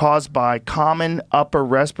caused by common upper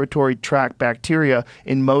respiratory tract bacteria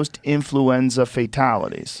in most influenza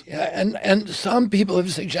fatalities. Yeah, and some people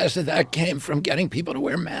have suggested that came from getting people to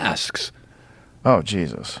wear masks. Oh,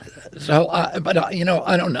 Jesus. So, I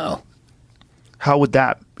don't know. How would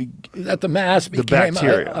that be? That the mask became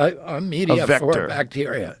a media for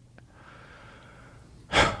bacteria.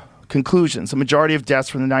 Conclusions. The majority of deaths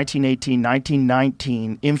from the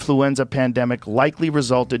 1918-1919 influenza pandemic likely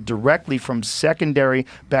resulted directly from secondary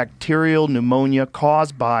bacterial pneumonia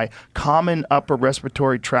caused by common upper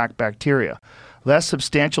respiratory tract bacteria. Less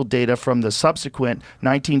substantial data from the subsequent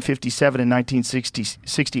 1957 and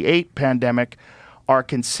 1968 pandemic are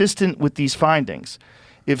consistent with these findings.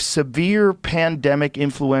 If severe pandemic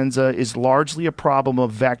influenza is largely a problem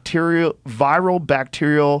of viral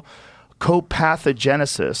bacterial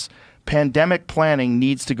copathogenesis, pandemic planning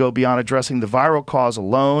needs to go beyond addressing the viral cause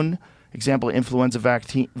alone. Example, influenza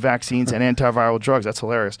vaccines and antiviral drugs. That's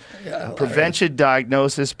hilarious. Yeah, Prevention,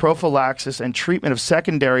 diagnosis, prophylaxis, and treatment of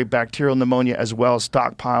secondary bacterial pneumonia, as well as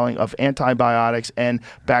stockpiling of antibiotics and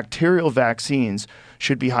bacterial vaccines,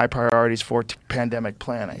 should be high priorities for pandemic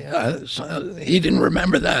planning. Yeah, so he didn't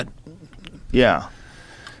remember that. Yeah.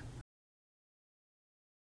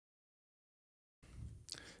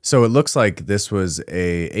 So it looks like this was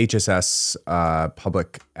a HSS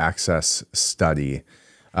public access study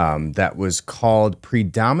that was called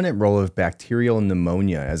Predominant Role of Bacterial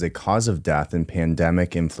Pneumonia as a Cause of Death in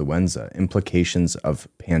Pandemic Influenza, Implications of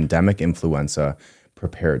Pandemic Influenza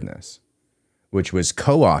Preparedness, which was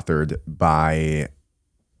co-authored by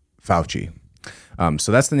Fauci.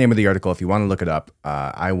 So that's the name of the article. If you want to look it up,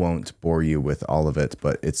 I won't bore you with all of it,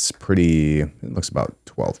 but it looks about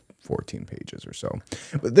 14 pages or so.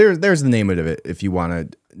 But there's the name of it if you want to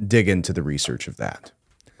dig into the research of that.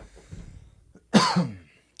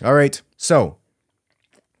 All right. So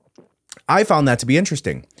I found that to be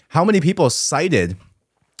interesting. How many people cited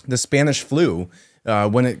the Spanish flu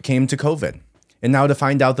when it came to COVID? And now to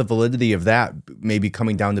find out the validity of that, maybe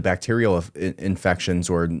coming down to bacterial infections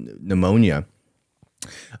or pneumonia,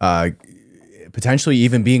 potentially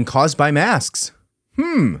even being caused by masks.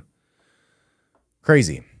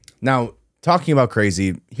 Crazy. Now, talking about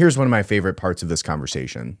crazy, here's one of my favorite parts of this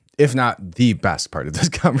conversation, if not the best part of this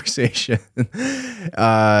conversation.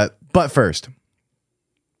 But first,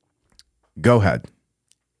 go ahead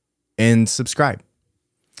and subscribe.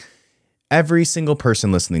 Every single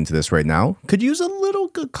person listening to this right now could use a little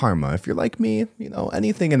good karma. If you're like me,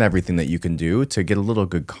 anything and everything that you can do to get a little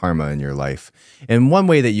good karma in your life. And one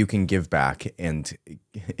way that you can give back and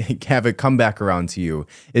have it come back around to you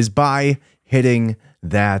is by hitting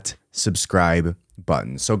that subscribe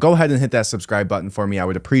button. So go ahead and hit that subscribe button for me. I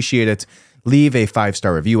would appreciate it. Leave a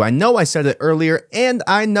 5-star review. I know I said it earlier and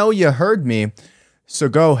I know you heard me. So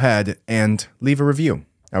go ahead and leave a review.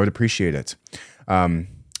 I would appreciate it. And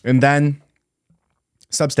then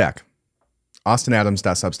Substack,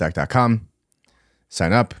 austinadams.substack.com.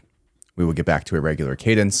 Sign up. We will get back to a regular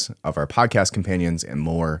cadence of our podcast companions and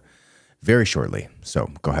more very shortly. So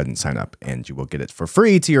go ahead and sign up and you will get it for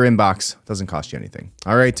free to your inbox. Doesn't cost you anything.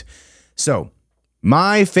 All right. So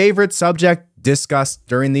my favorite subject discussed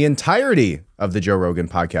during the entirety of the Joe Rogan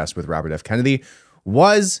podcast with Robert F. Kennedy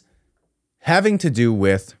was having to do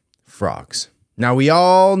with frogs. Now, we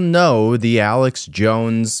all know the Alex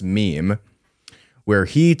Jones meme where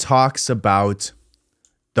he talks about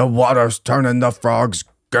the water's turning the frogs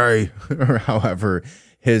gay, or however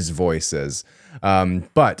his voice is.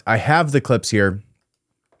 But I have the clips here,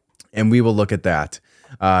 and we will look at that.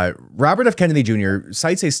 Robert F. Kennedy Jr.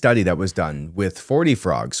 cites a study that was done with 40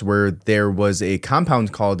 frogs where there was a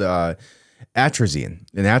compound called atrazine.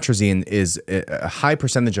 And atrazine is a high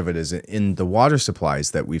percentage of it is in the water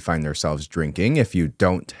supplies that we find ourselves drinking. If you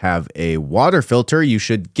don't have a water filter, you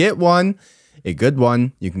should get one, a good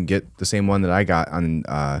one. You can get the same one that I got on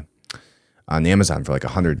Amazon for like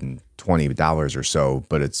 $120 or so,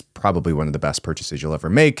 but it's probably one of the best purchases you'll ever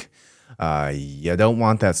make. You don't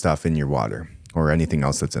want that stuff in your water or anything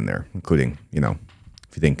else that's in there, including,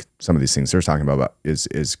 if you think some of these things they're talking about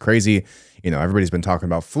is crazy, everybody's been talking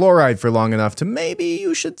about fluoride for long enough to maybe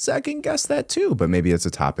you should second guess that too, but maybe it's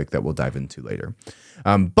a topic that we'll dive into later.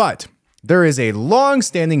 But there is a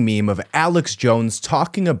long-standing meme of Alex Jones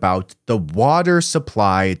talking about the water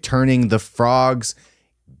supply turning the frogs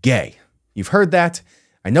gay. You've heard that.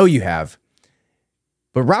 I know you have.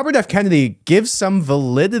 But Robert F. Kennedy gives some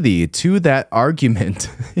validity to that argument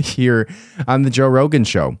here on the Joe Rogan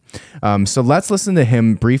show. So let's listen to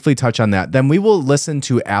him briefly touch on that. Then we will listen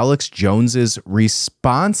to Alex Jones's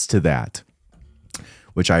response to that,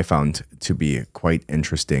 which I found to be quite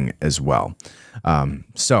interesting as well.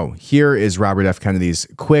 So here is Robert F. Kennedy's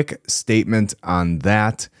quick statement on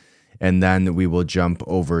that. And then we will jump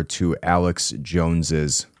over to Alex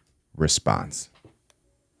Jones's response.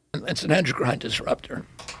 It's an endocrine disruptor.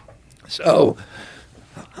 So,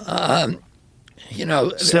 Similar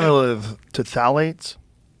to phthalates?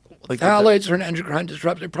 Phthalates are an endocrine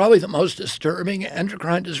disruptor. Probably the most disturbing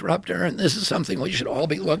endocrine disruptor, and this is something we should all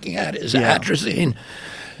be looking at, is atrazine.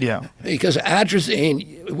 Yeah. Because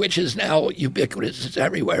atrazine, which is now ubiquitous, it's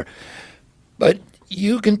everywhere. But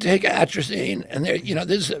you can take atrazine, and there,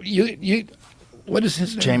 what is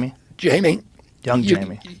his name? Jamie.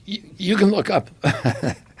 Jamie. You can look up.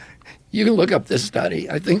 You can look up this study.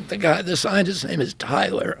 I think the scientist's name is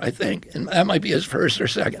Tyler, I think, and that might be his first or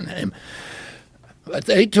second name. But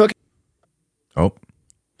they took. Oh,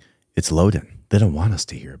 it's loading. They don't want us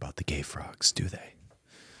to hear about the gay frogs, do they?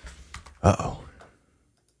 Uh-oh.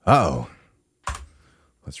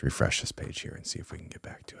 Let's refresh this page here and see if we can get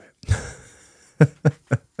back to it.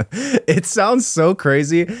 It sounds so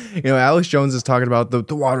crazy. Alex Jones is talking about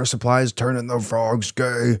the water supply is turning the frogs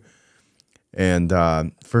gay. And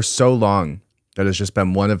for so long, that has just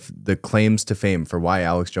been one of the claims to fame for why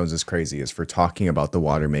Alex Jones is crazy, is for talking about the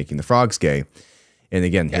water making the frogs gay. And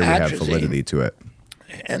again, here we have validity to it.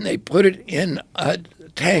 And they put it in a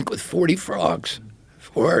tank with 40 frogs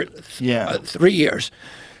for 3 years.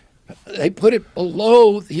 They put it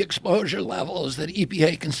below the exposure levels that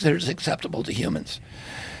EPA considers acceptable to humans.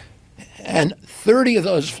 And 30 of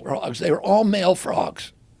those frogs, they were all male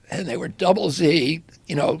frogs. And they were double Z,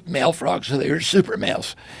 male frogs, so they were super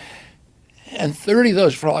males. And 30 of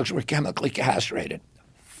those frogs were chemically castrated.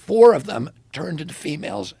 4 of them turned into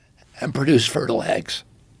females and produced fertile eggs.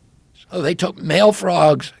 So they took male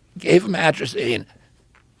frogs, gave them atrazine,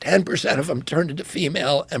 10% of them turned into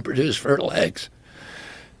female and produced fertile eggs.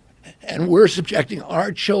 And we're subjecting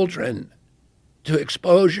our children to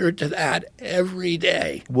exposure to that every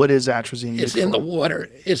day. What is atrazine? It's in the water.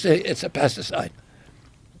 It's a pesticide.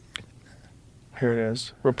 Here it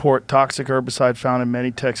is. Report toxic herbicide found in many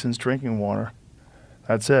Texans' drinking water.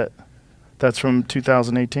 That's it. That's from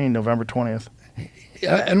 2018, November 20th.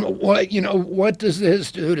 Yeah, and what does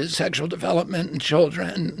this do to sexual development in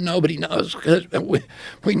children? Nobody knows, because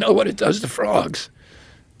we know what it does to frogs.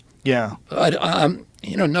 Yeah. But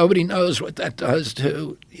nobody knows what that does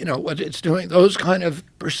to what it's doing. Those kind of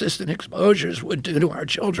persistent exposures would do to our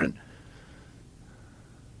children.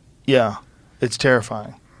 Yeah, it's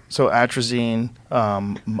terrifying. So atrazine,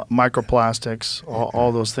 microplastics,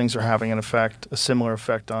 all those things are having a similar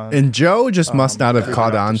effect on. And Joe just must not have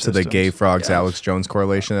caught on to the gay frogs Alex Jones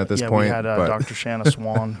correlation at this point. We had Dr. Shanna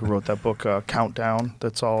Swan, who wrote that book, Countdown,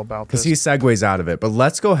 that's all about this. Because he segues out of it. But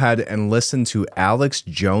let's go ahead and listen to Alex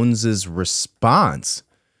Jones's response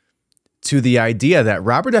to the idea that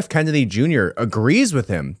Robert F. Kennedy Jr. agrees with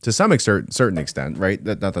him to some certain extent, right?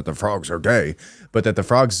 Not that the frogs are gay, but that the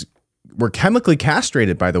frogs were chemically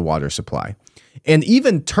castrated by the water supply and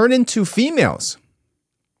even turn into females.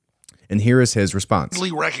 And here is his response.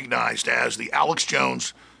 Recognized as the Alex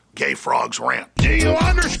Jones gay frogs rant. Do you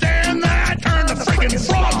understand that? Turn the freaking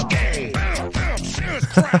frogs gay. Serious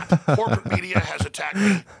crap. Corporate media has attacked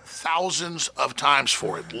me thousands of times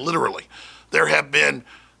for it, literally. There have been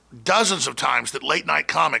dozens of times that late night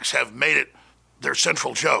comics have made it their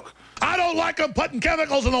central joke. I don't like them putting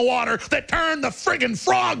chemicals in the water that turn the friggin'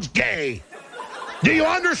 frogs gay. Do you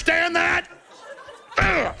understand that?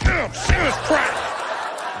 Serious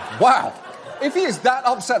crap. Wow. If he is that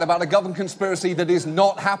upset about a government conspiracy that is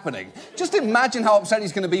not happening, just imagine how upset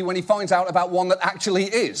he's going to be when he finds out about one that actually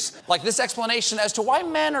is. Like this explanation as to why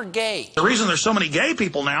men are gay. The reason there's so many gay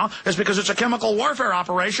people now is because it's a chemical warfare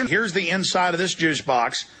operation. Here's the inside of this juice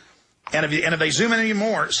box. And if they zoom in any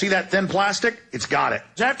more, see that thin plastic? It's got it.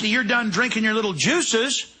 After you're done drinking your little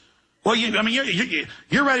juices, well,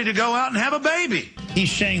 you're ready to go out and have a baby.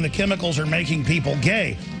 He's saying the chemicals are making people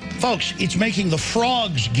gay. Folks, it's making the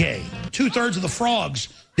frogs gay. 2/3 of the frogs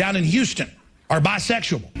down in Houston are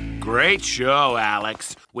bisexual. Great show,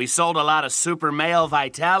 Alex. We sold a lot of super male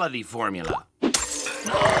vitality formula.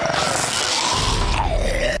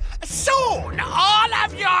 Soon, all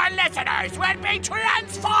of your listeners will be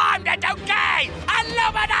transformed into gay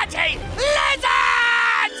Illuminati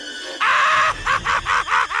lizards!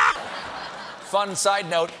 Fun side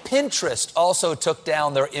note, Pinterest also took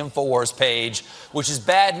down their InfoWars page, which is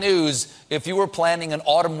bad news if you were planning an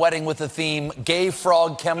autumn wedding with the theme Gay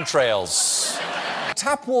Frog Chemtrails.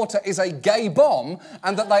 Tap water is a gay bomb,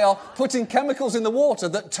 and that they are putting chemicals in the water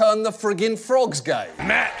that turn the friggin' frogs gay.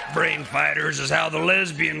 Matt, brain fighters, is how the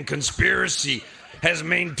lesbian conspiracy has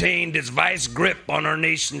maintained its vice grip on our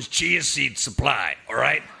nation's chia seed supply, all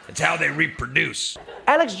right? It's how they reproduce.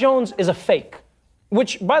 Alex Jones is a fake.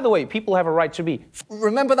 Which, by the way, people have a right to be.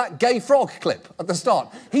 Remember that gay frog clip at the start?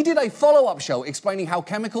 He did a follow-up show explaining how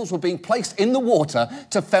chemicals were being placed in the water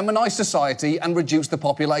to feminize society and reduce the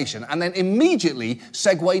population, and then immediately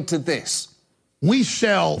segued to this. We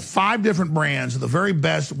sell 5 different brands of the very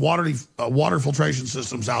best water filtration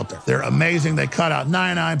systems out there. They're amazing. They cut out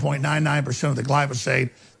 99.99% of the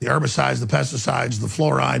glyphosate, the herbicides, the pesticides, the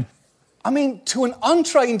fluoride. I mean, to an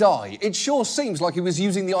untrained eye, it sure seems like he was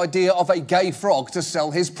using the idea of a gay frog to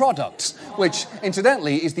sell his products, which,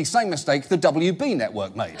 incidentally, is the same mistake the WB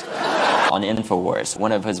network made. On InfoWars,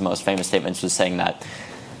 one of his most famous statements was saying that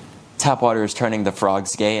tap water is turning the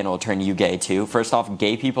frogs gay and it will turn you gay too. First off,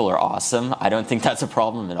 gay people are awesome. I don't think that's a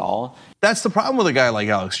problem at all. That's the problem with a guy like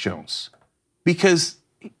Alex Jones, because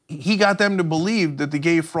he got them to believe that the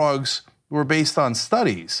gay frogs were based on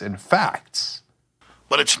studies and facts.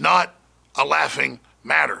 But it's not a laughing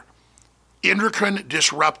matter. Endocrine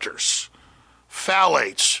disruptors,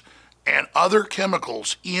 phthalates, and other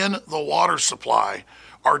chemicals in the water supply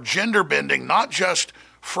are gender bending not just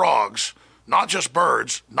frogs, not just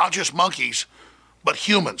birds, not just monkeys, but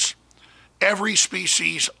humans. Every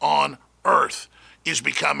species on Earth is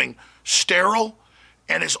becoming sterile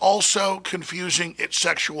and is also confusing its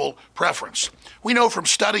sexual preference. We know from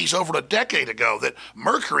studies over a decade ago that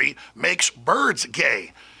mercury makes birds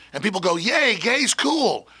gay. And people go, yay, gay's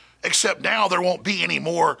cool. Except now there won't be any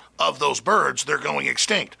more of those birds. They're going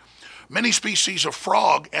extinct. Many species of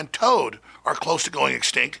frog and toad are close to going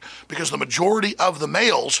extinct because the majority of the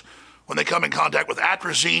males, when they come in contact with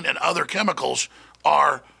atrazine and other chemicals,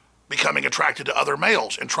 are becoming attracted to other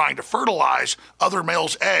males and trying to fertilize other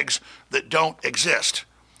males' eggs that don't exist.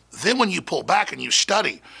 Then when you pull back and you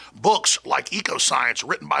study books like Ecoscience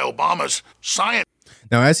written by Obama's science.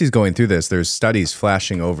 Now, as he's going through this, there's studies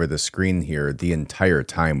flashing over the screen here the entire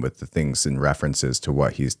time with the things and references to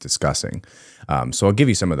what he's discussing. So I'll give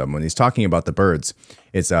you some of them. When he's talking about the birds,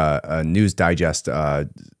 it's a News Digest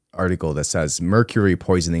article that says mercury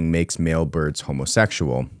poisoning makes male birds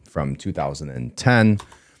homosexual from 2010.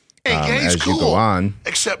 As cool, you go on,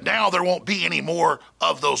 except now there won't be any more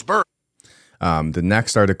of those birds. The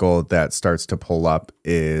next article that starts to pull up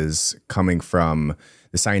is coming from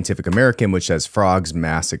the Scientific American, which says frogs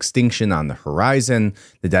mass extinction on the horizon.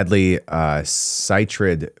 The deadly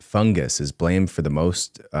citrid fungus is blamed for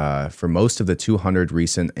most of the 200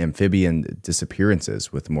 recent amphibian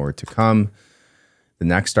disappearances, with more to come. The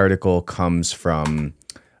next article comes from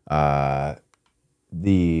the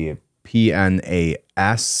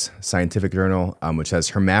PNAS Scientific Journal, which says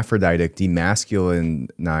hermaphroditic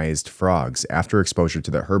demasculinized frogs after exposure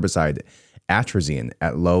to the herbicide atrazine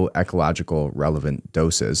at low ecological relevant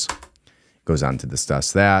doses. Goes on to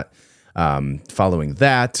discuss that. Following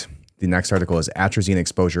that, the next article is atrazine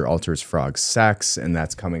exposure alters frog sex, and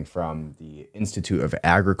that's coming from the Institute of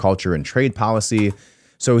Agriculture and Trade Policy.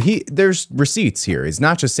 So there's receipts here. He's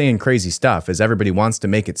not just saying crazy stuff as everybody wants to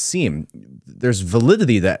make it seem. There's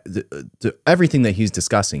validity to everything that he's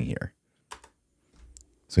discussing here.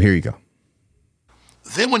 So here you go.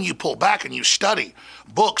 Then when you pull back and you study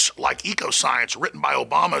books like Ecoscience written by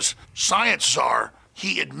Obama's science czar,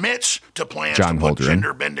 he admits to plans to put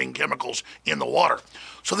gender-bending chemicals in the water.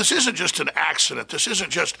 So this isn't just an accident. This isn't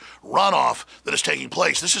just runoff that is taking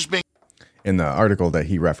place. This is being... In the article that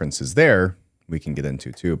he references there, we can get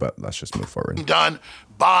into too, but let's just move forward. Done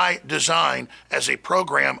by design as a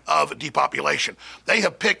program of depopulation. They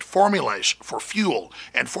have picked formulas for fuel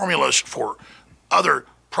and formulas for other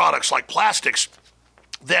products like plastics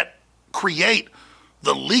that create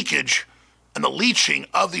the leakage and the leaching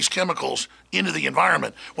of these chemicals into the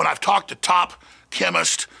environment. When I've talked to top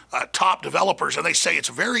chemists, top developers, and they say it's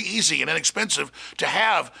very easy and inexpensive to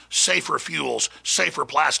have safer fuels, safer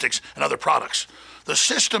plastics, and other products. The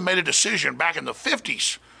system made a decision back in the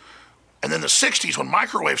 50s and then the 60s when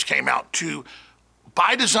microwaves came out to,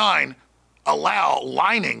 by design, allow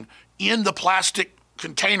lining in the plastic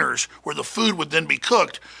containers where the food would then be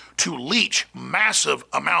cooked to leach massive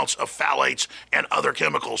amounts of phthalates and other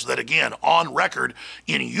chemicals that, again, on record,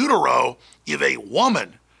 in utero, if a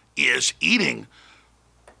woman is eating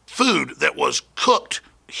food that was cooked,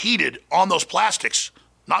 heated on those plastics,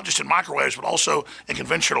 not just in microwaves, but also in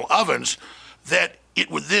conventional ovens, that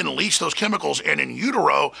it would then leach those chemicals and in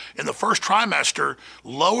utero, in the first trimester,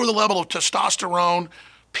 lower the level of testosterone,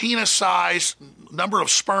 penis size, number of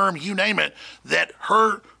sperm, you name it, that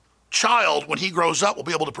her child, when he grows up, will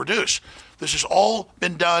be able to produce. This has all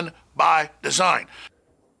been done by design.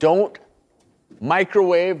 Don't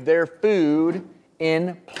microwave their food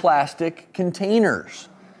in plastic containers.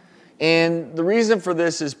 And the reason for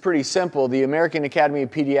this is pretty simple. The American Academy of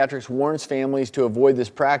Pediatrics warns families to avoid this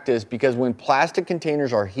practice because when plastic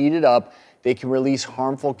containers are heated up, they can release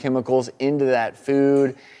harmful chemicals into that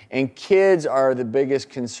food. And kids are the biggest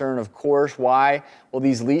concern, of course. Why? Well,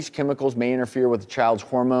 these leached chemicals may interfere with the child's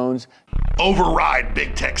hormones. Override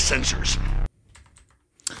big tech sensors.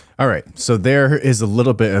 All right, so there is a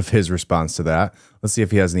little bit of his response to that. Let's see if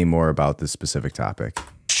he has any more about this specific topic.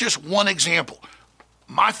 It's just one example.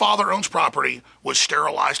 My father owns property with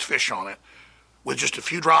sterilized fish on it, with just a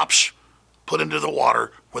few drops put into the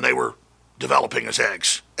water when they were developing as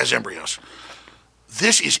eggs, as embryos.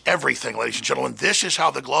 This is everything, ladies and gentlemen. This is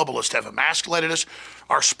how the globalists have emasculated us.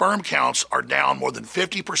 Our sperm counts are down more than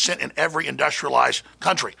 50% in every industrialized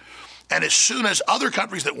country. And as soon as other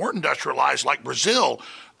countries that weren't industrialized, like Brazil,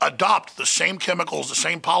 adopt the same chemicals, the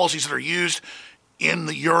same policies that are used in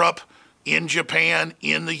Europe, in Japan,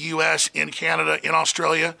 in the U.S., in Canada, in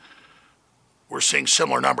Australia, we're seeing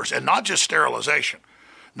similar numbers. And not just sterilization,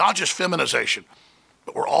 not just feminization,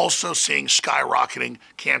 but we're also seeing skyrocketing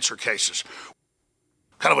cancer cases.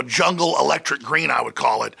 Kind of a jungle electric green, I would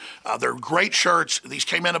call it. They're great shirts. These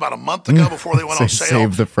came in about a month ago before they went on sale.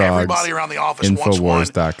 Save the frogs. Everybody around the office wants one.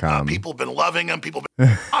 Infowars.com. People have been loving them. People have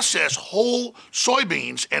been process whole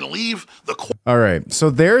soybeans and leave the... All right,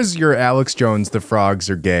 so there's your Alex Jones, the frogs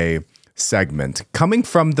are gay segment, coming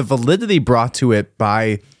from the validity brought to it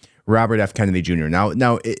by Robert F. Kennedy Jr.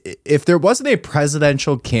 Now, if there wasn't a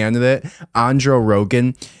presidential candidate on Joe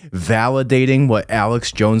Rogan validating what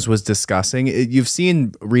Alex Jones was discussing, you've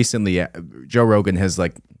seen recently Joe Rogan has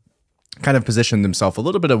like kind of positioned himself a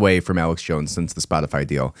little bit away from Alex Jones since the Spotify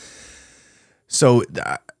deal. So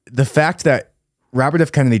the fact that Robert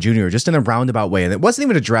F. Kennedy Jr., just in a roundabout way, and it wasn't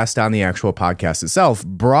even addressed on the actual podcast itself,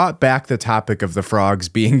 brought back the topic of the frogs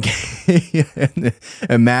being gay and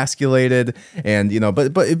emasculated. And,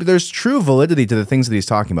 but there's true validity to the things that he's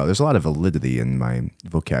talking about. There's a lot of validity in my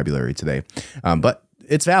vocabulary today, but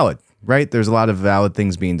it's valid, right? There's a lot of valid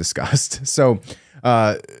things being discussed. So,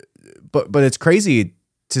 but it's crazy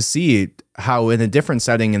to see how in a different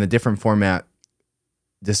setting, in a different format,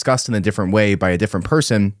 discussed in a different way by a different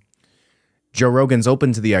person, Joe Rogan's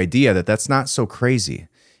open to the idea that that's not so crazy.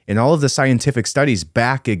 And all of the scientific studies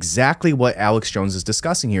back exactly what Alex Jones is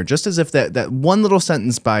discussing here, just as if that one little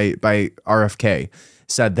sentence by RFK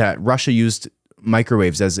said that Russia used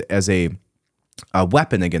microwaves as a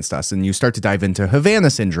weapon against us. And you start to dive into Havana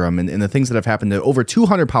syndrome and the things that have happened to over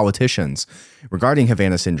 200 politicians regarding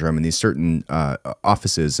Havana syndrome and these certain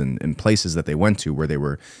offices and places that they went to where they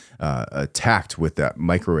were attacked with that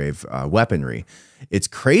microwave weaponry. It's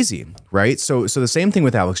crazy, right? So the same thing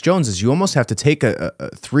with Alex Jones is you almost have to take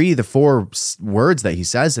a 3 to 4 words that he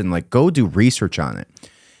says and like go do research on it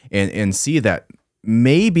and see that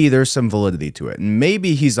maybe there's some validity to it. And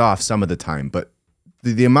maybe he's off some of the time, but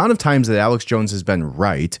the amount of times that Alex Jones has been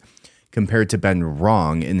right compared to been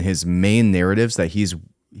wrong in his main narratives that he's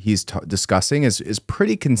discussing is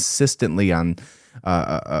pretty consistently on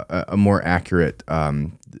a more accurate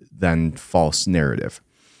than false narrative.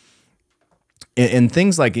 And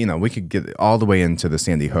things like, we could get all the way into the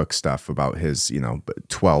Sandy Hook stuff about his,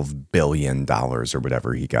 $12 billion or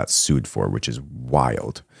whatever he got sued for, which is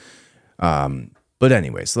wild. But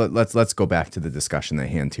anyways, let's go back to the discussion at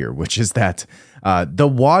hand here, which is that the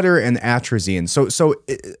water and atrazine. So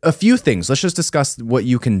a few things. Let's just discuss what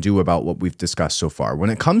you can do about what we've discussed so far. When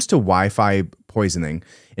it comes to Wi-Fi poisoning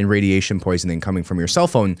and radiation poisoning coming from your cell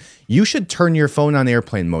phone, you should turn your phone on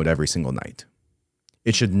airplane mode every single night.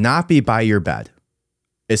 It should not be by your bed,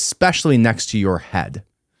 especially next to your head.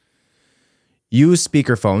 Use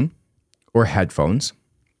speakerphone or headphones.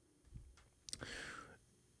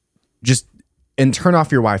 And turn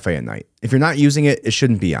off your Wi-Fi at night. If you're not using it, it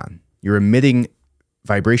shouldn't be on. You're emitting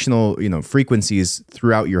vibrational, frequencies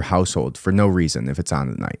throughout your household for no reason if it's on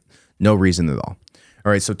at night. No reason at all.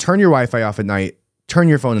 All right, so turn your Wi-Fi off at night. Turn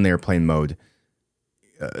your phone in airplane mode.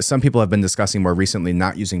 Some people have been discussing more recently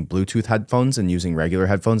not using Bluetooth headphones and using regular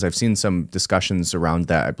headphones. I've seen some discussions around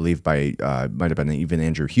that, I believe by, might have been even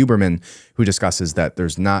Andrew Huberman, who discusses that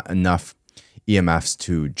there's not enough EMFs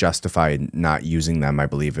to justify not using them. I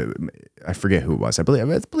forget who it was. I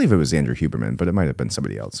believe it was Andrew Huberman, but it might have been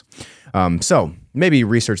somebody else. So maybe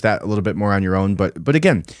research that a little bit more on your own. But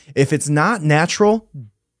again, if it's not natural,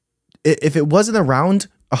 if it wasn't around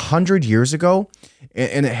 100 years ago,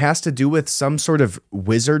 and it has to do with some sort of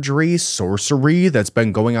wizardry, sorcery that's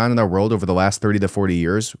been going on in our world over the last 30 to 40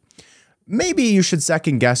 years, maybe you should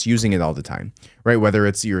second guess using it all the time, right? Whether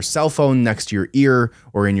it's your cell phone next to your ear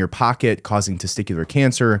or in your pocket causing testicular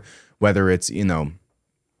cancer, whether it's,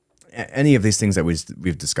 any of these things that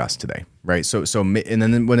we've discussed today, right? So, and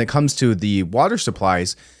then when it comes to the water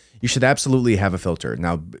supplies, you should absolutely have a filter.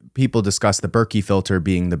 Now, people discuss the Berkey filter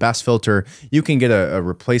being the best filter. You can get a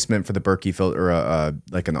replacement for the Berkey filter, or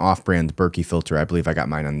like an off-brand Berkey filter. I believe I got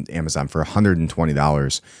mine on Amazon for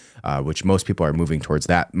 $120, which most people are moving towards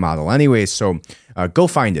that model anyway. So go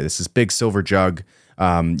find it. It's this big silver jug.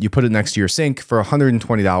 You put it next to your sink for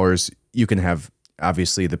 $120. You can have,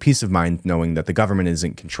 obviously, the peace of mind knowing that the government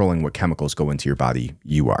isn't controlling what chemicals go into your body.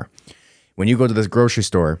 You are. When you go to the grocery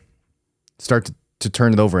store, start to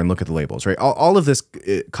turn it over and look at the labels, right? All of this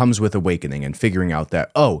comes with awakening and figuring out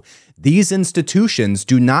that, these institutions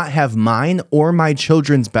do not have mine or my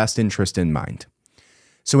children's best interest in mind.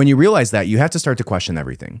 So when you realize that, you have to start to question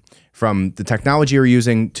everything, from the technology you're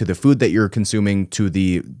using to the food that you're consuming to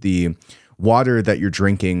the water that you're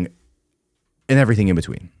drinking and everything in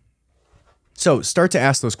between. So start to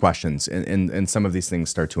ask those questions and some of these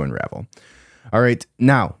things start to unravel. All right,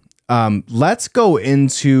 now let's go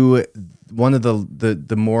into one of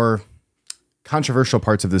the more controversial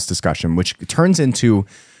parts of this discussion, which turns into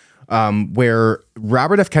where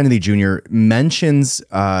Robert F. Kennedy Jr. mentions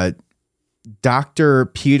Dr.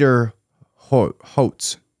 Peter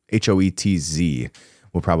Hoetz, Hoetz.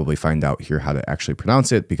 We'll probably find out here how to actually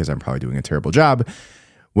pronounce it because I'm probably doing a terrible job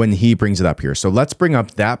when he brings it up here. So let's bring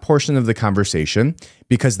up that portion of the conversation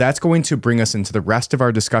because that's going to bring us into the rest of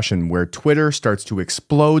our discussion where Twitter starts to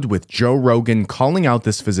explode with Joe Rogan calling out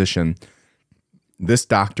this physician, this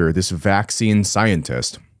doctor, this vaccine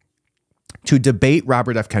scientist, to debate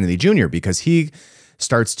Robert F. Kennedy Jr. because he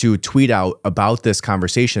starts to tweet out about this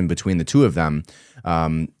conversation between the two of them.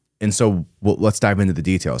 And so let's dive into the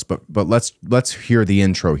details. But let's hear the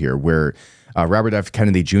intro here where Robert F.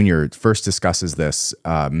 Kennedy Jr. first discusses this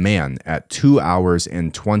man at 2 hours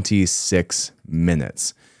and 26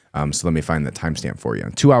 minutes. So let me find that timestamp for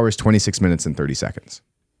you. 2 hours, 26 minutes, and 30 seconds.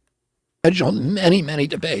 Many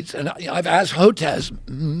debates, and I've asked Hoetz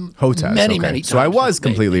many times. So I was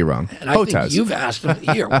completely wrong. And I think you've asked him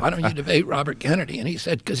here, why don't you debate Robert Kennedy? And he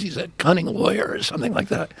said because he's a cunning lawyer or something like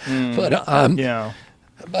that.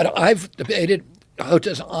 But I've debated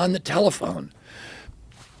Hoetz on the telephone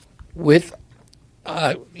with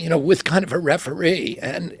kind of a referee,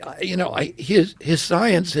 and his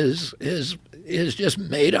science is just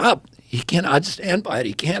made up. He cannot stand by it.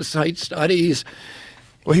 He can't cite studies.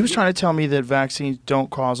 Well, he was trying to tell me that vaccines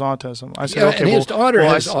don't cause autism. I said, and his daughter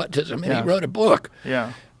has autism, and he wrote a book.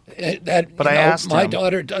 Yeah. But I asked my him.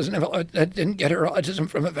 daughter that didn't get her autism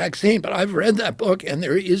from a vaccine, but I've read that book, and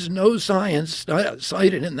there is no science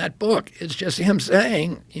cited in that book. It's just him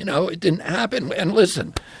saying, it didn't happen. And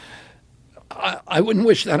listen, I wouldn't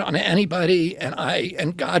wish that on anybody,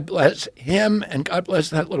 and God bless him, and God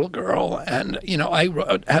bless that little girl, and I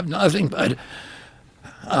have nothing but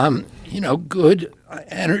good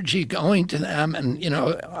energy going to them, and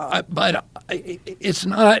but it's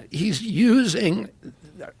not. He's using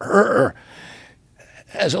her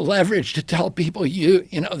as a leverage to tell people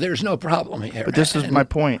there's no problem here. But this is my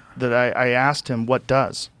point that I asked him what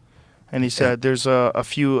does, and he said there's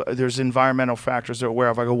there's environmental factors they're aware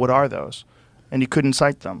of. I go, what are those? And he couldn't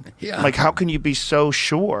cite them. Yeah. Like, how can you be so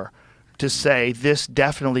sure to say this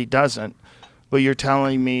definitely doesn't, but you're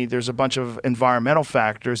telling me there's a bunch of environmental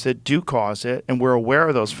factors that do cause it, and we're aware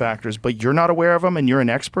of those factors, but you're not aware of them, and you're an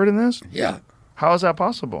expert in this? Yeah. How is that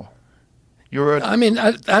possible?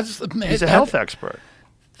 That's the man. He's a health expert.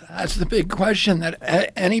 That's the big question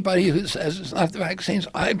that anybody who says it's not the vaccines,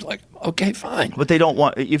 I'm like, okay, fine. But they don't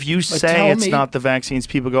want, if you say it's me, not the vaccines,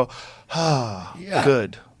 people go,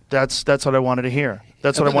 good. That's what I wanted to hear.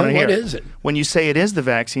 That's what I wanted to hear. What is it? When you say it is the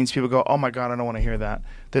vaccines, people go, oh my God, I don't want to hear that.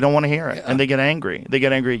 They don't want to hear it. And they get angry. They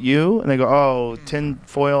get angry at you and they go, oh,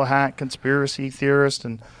 tinfoil hat, conspiracy theorist.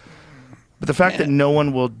 But the fact that no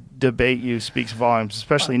one will debate you speaks volumes,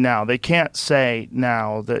 especially now. They can't say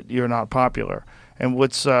now that you're not popular. And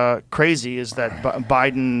what's crazy is that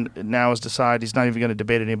Biden now has decided he's not even going to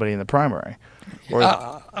debate anybody in the primary.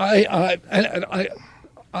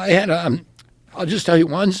 I'll just tell you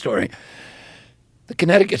one story. The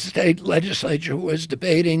Connecticut State Legislature was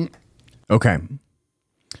debating. Okay.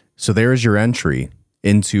 So there's your entry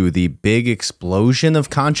into the big explosion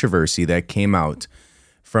of controversy that came out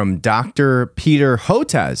from Dr. Peter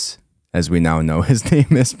Hotez, as we now know his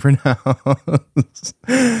name is pronounced.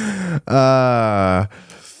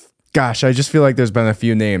 Gosh, I just feel like there's been a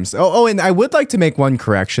few names. Oh, and I would like to make one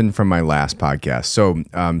correction from my last podcast. So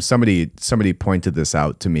somebody pointed this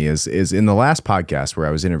out to me is in the last podcast where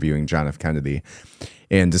I was interviewing John F. Kennedy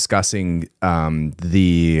and discussing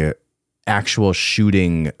the actual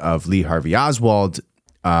shooting of Lee Harvey Oswald.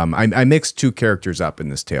 I mixed two characters up in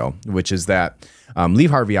this tale, which is that Lee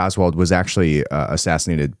Harvey Oswald was actually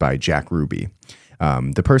assassinated by Jack Ruby.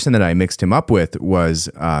 The person that I mixed him up with was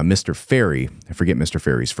Mr. Ferry. I forget Mr.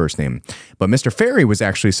 Ferry's first name. But Mr. Ferry was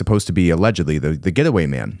actually supposed to be allegedly the getaway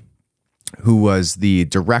man who was the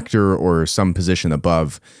director or some position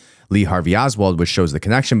above Lee Harvey Oswald, which shows the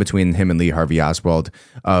connection between him and Lee Harvey Oswald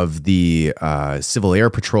of the Civil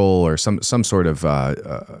Air Patrol or some sort of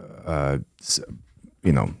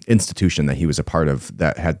institution that he was a part of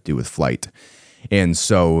that had to do with flight. And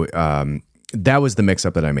so that was the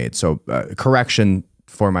mix-up that I made. So correction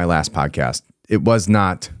for my last podcast. It was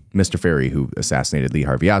not Mr. Ferry who assassinated Lee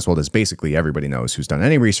Harvey Oswald, as basically everybody knows who's done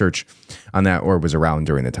any research on that or was around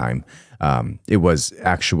during the time. It was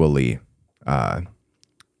actually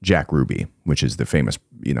Jack Ruby, which is the famous,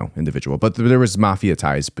 individual. But there was mafia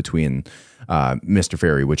ties between Mr.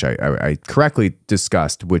 Ferry, which I correctly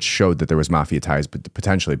discussed, which showed that there was mafia ties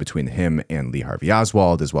potentially between him and Lee Harvey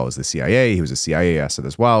Oswald, as well as the CIA. He was a CIA asset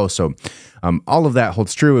as well. So all of that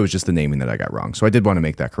holds true. It was just the naming that I got wrong. So I did want to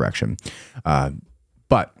make that correction.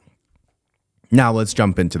 But now let's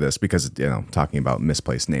jump into this because, talking about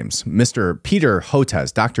misplaced names. Mr. Peter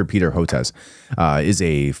Hotez, Dr. Peter Hotez, is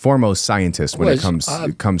a foremost scientist when it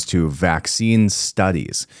comes to vaccine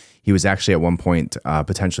studies. He was actually at one point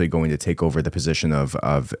potentially going to take over the position of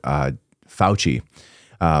Fauci.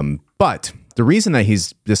 But the reason that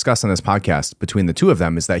he's discussed on this podcast between the two of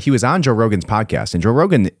them is that he was on Joe Rogan's podcast, and Joe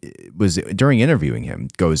Rogan was, during interviewing him,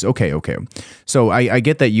 goes, okay. So I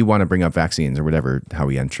get that you want to bring up vaccines or whatever, how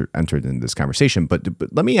he entered into this conversation, but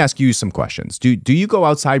let me ask you some questions. Do you go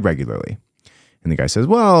outside regularly? And the guy says,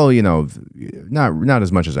 well, not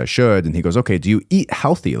as much as I should. And he goes, okay, do you eat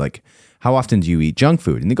healthy? Like, how often do you eat junk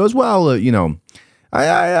food? And he goes, well,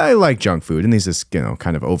 I like junk food. And he's this,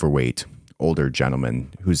 kind of overweight older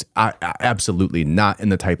gentleman who's absolutely not in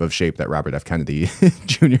the type of shape that Robert F. Kennedy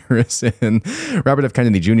Jr. is in. Robert F.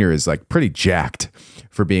 Kennedy Jr. is like pretty jacked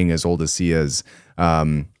for being as old as he is,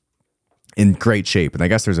 in great shape. And I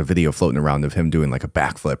guess there's a video floating around of him doing like a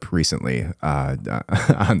backflip recently on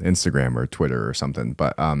Instagram or Twitter or something,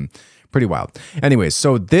 but pretty wild. Anyways,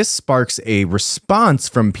 so this sparks a response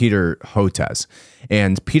from Peter Hotez.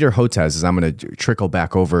 And Peter Hotez, as I'm going to trickle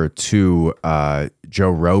back over to Joe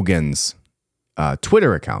Rogan's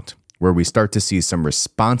Twitter account, where we start to see some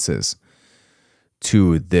responses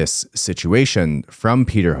to this situation from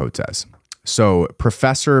Peter Hotez. So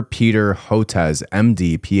Professor Peter Hotez,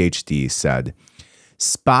 MD, PhD, said,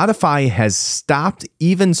 Spotify has stopped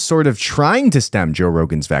even sort of trying to stem Joe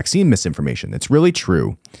Rogan's vaccine misinformation. It's really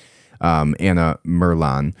true. Anna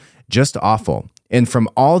Merlan, just awful. And from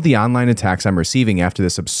all the online attacks I'm receiving after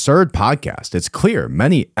this absurd podcast, it's clear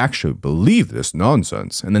many actually believe this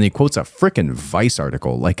nonsense. And then he quotes a frickin' Vice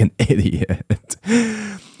article like an idiot.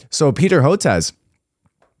 So Peter Hotez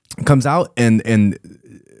comes out and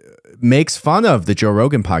makes fun of the Joe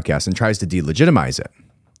Rogan podcast and tries to delegitimize it.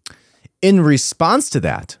 In response to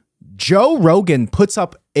that, Joe Rogan puts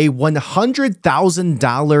up a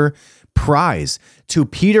 $100,000 prize to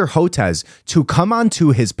Peter Hotez to come onto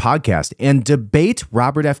his podcast and debate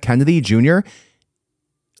Robert F. Kennedy Jr.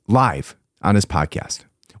 live on his podcast,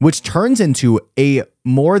 which turns into a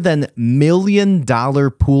more than $1 million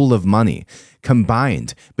pool of money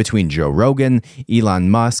combined between Joe Rogan, Elon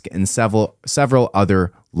Musk, and several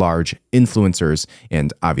other large influencers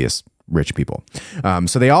and obvious rich people.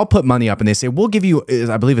 So they all put money up and they say, we'll give you,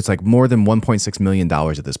 I believe it's like more than $1.6 million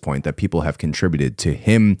at this point that people have contributed to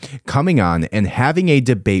him coming on and having a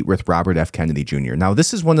debate with Robert F. Kennedy Jr. Now,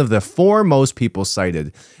 this is one of the foremost people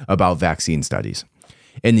cited about vaccine studies.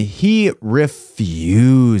 And he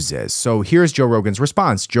refuses. So here's Joe Rogan's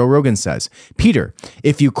response. Joe Rogan says, Peter,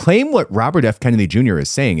 if you claim what Robert F. Kennedy Jr. is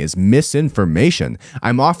saying is misinformation,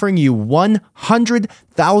 I'm offering you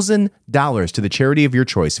 $100,000 to the charity of your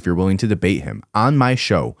choice if you're willing to debate him on my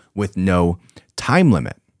show with no time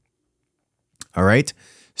limit. All right.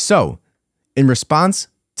 So in response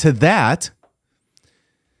to that,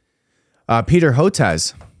 Peter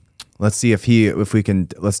Hotez, let's see if we can,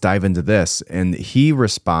 let's dive into this. And he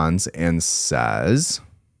responds and says,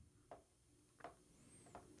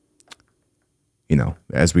 you know,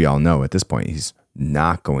 as we all know at this point, he's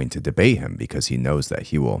not going to debate him because he knows that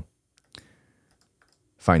he will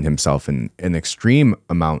find himself in an extreme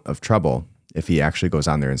amount of trouble if he actually goes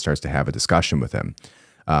on there and starts to have a discussion with him.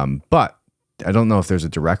 But I don't know if there's a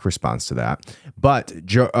direct response to that. But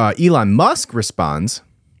Elon Musk responds,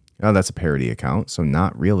 oh, that's a parody account, so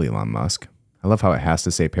not real Elon Musk. I love how it has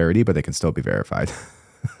to say parody, but they can still be verified.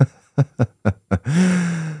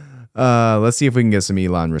 Let's see if we can get some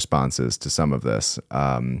Elon responses to some of this.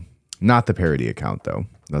 Not the parody account, though.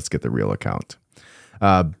 Let's get the real account.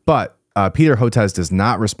 But Peter Hotez does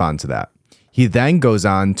not respond to that. He then goes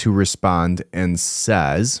on to respond and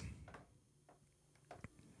says,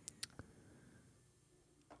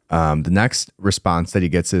 the next response that he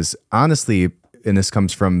gets is, honestly, and this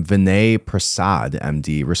comes from Vinay Prasad,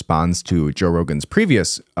 MD, responds to Joe Rogan's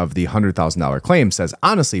previous of the $100,000 claim, says,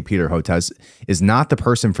 honestly, Peter Hotez is not the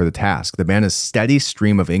person for the task. The man is steady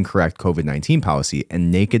stream of incorrect COVID-19 policy and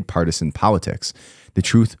naked partisan politics. The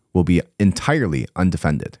truth will be entirely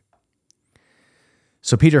undefended.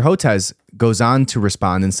 So Peter Hotez goes on to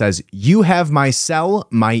respond and says, you have my cell,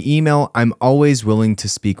 my email. I'm always willing to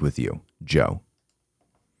speak with you, Joe.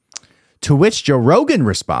 To which Joe Rogan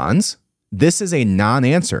responds, this is a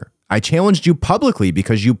non-answer. I challenged you publicly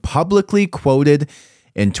because you publicly quoted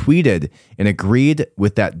and tweeted and agreed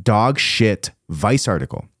with that dog shit Vice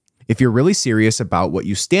article. If you're really serious about what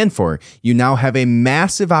you stand for, you now have a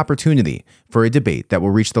massive opportunity for a debate that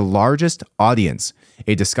will reach the largest audience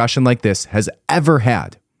a discussion like this has ever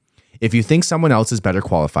had. If you think someone else is better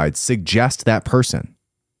qualified, suggest that person.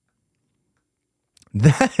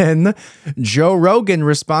 Then Joe Rogan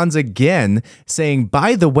responds again saying,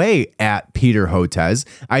 by the way, at Peter Hotez,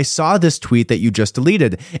 I saw this tweet that you just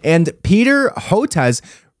deleted. And Peter Hotez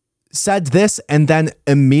said this and then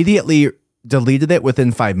immediately deleted it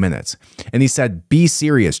within 5 minutes. And he said, be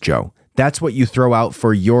serious, Joe. That's what you throw out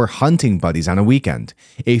for your hunting buddies on a weekend.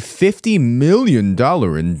 A $50 million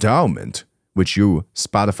endowment, which you,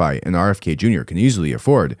 Spotify and RFK Jr. can easily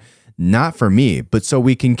afford. Not for me, but so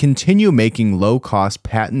we can continue making low-cost,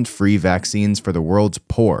 patent-free vaccines for the world's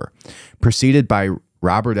poor, preceded by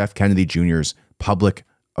Robert F. Kennedy Jr.'s public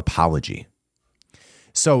apology.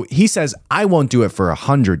 So he says, I won't do it for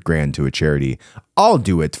 $100,000 to a charity. I'll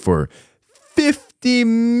do it for $50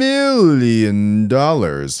 million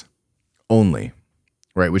only,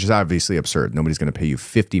 right? Which is obviously absurd. Nobody's going to pay you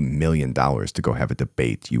 $50 million to go have a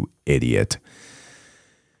debate, you idiot.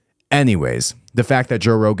 Anyways, the fact that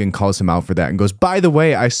Joe Rogan calls him out for that and goes, by the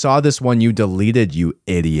way, I saw this one you deleted, you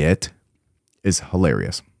idiot, is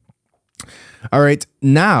hilarious. All right,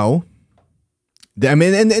 now, I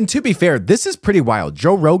mean, and to be fair, this is pretty wild.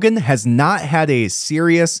 Joe Rogan has not had a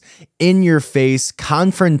serious, in-your-face,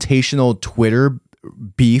 confrontational Twitter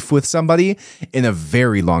beef with somebody in a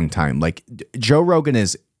very long time. Like, Joe Rogan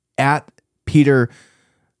is at Peter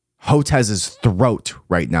Hotez's throat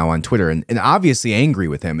right now on Twitter and obviously angry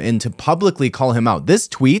with him, and to publicly call him out. This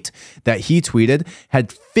tweet that he tweeted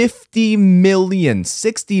had 50 million,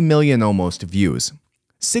 60 million almost views.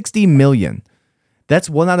 60 million. That's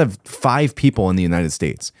 1 out of 5 people in the United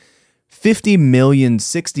States. 50 million,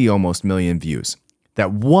 60 almost million views.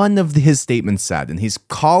 That one of his statements said, and he's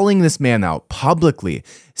calling this man out publicly,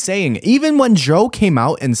 saying, even when Joe came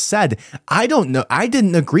out and said, I don't know, I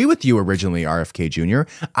didn't agree with you originally, RFK Jr.,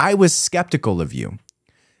 I was skeptical of you.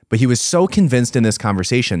 But he was so convinced in this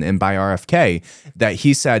conversation and by RFK that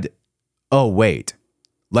he said, oh, wait,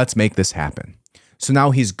 let's make this happen. So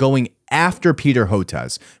now he's going after Peter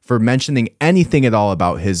Hotez for mentioning anything at all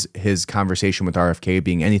about his conversation with RFK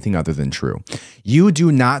being anything other than true. You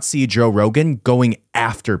do not see Joe Rogan going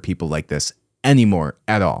after people like this anymore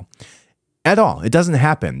at all. At all. It doesn't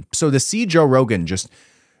happen. So to see Joe Rogan just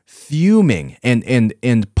fuming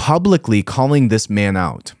and publicly calling this man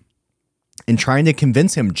out and trying to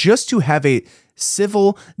convince him just to have a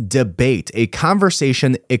civil debate, a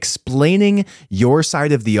conversation explaining your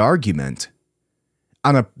side of the argument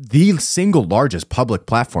on the single largest public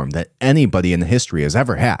platform that anybody in history has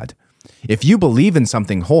ever had. If you believe in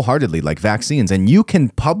something wholeheartedly like vaccines, and you can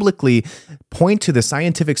publicly point to the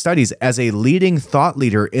scientific studies as a leading thought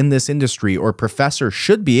leader in this industry, or professor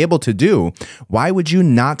should be able to do, why would you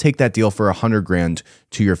not take that deal for $100,000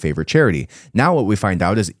 to your favorite charity? Now what we find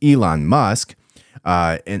out is Elon Musk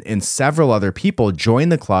and several other people join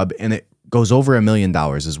the club, and it goes over $1 million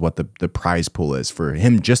is what the prize pool is for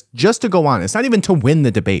him just to go on. It's not even to win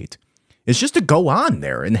the debate. It's just to go on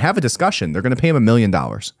there and have a discussion. They're going to pay him $1 million.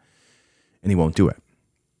 And he won't do it.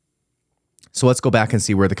 So let's go back and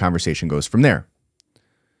see where the conversation goes from there.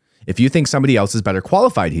 If you think somebody else is better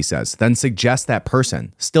qualified, he says, then suggest that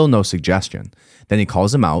person. Still no suggestion. Then he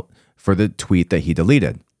calls him out for the tweet that he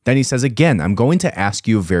deleted. Then he says, again, I'm going to ask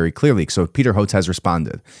you very clearly. So Peter Hotez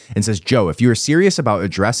responded and says, Joe, if you're serious about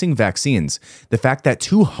addressing vaccines, the fact that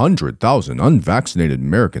 200,000 unvaccinated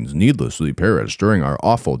Americans needlessly perished during our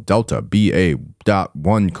awful Delta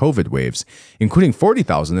BA.1 COVID waves, including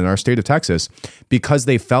 40,000 in our state of Texas, because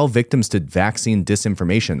they fell victims to vaccine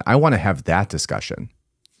disinformation, I want to have that discussion.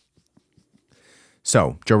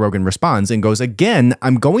 So Joe Rogan responds and goes, again,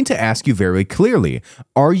 I'm going to ask you very clearly,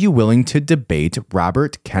 are you willing to debate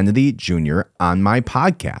Robert Kennedy Jr. on my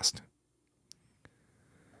podcast?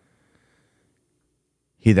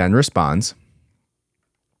 He then responds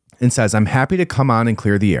and says, I'm happy to come on and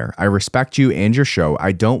clear the air. I respect you and your show.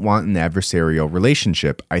 I don't want an adversarial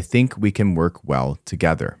relationship. I think we can work well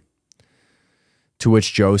together. To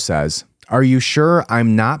which Joe says, are you sure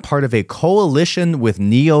I'm not part of a coalition with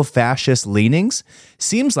neo-fascist leanings?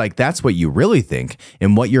 Seems like that's what you really think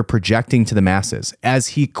and what you're projecting to the masses. As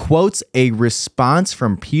he quotes a response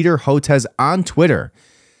from Peter Hotez on Twitter,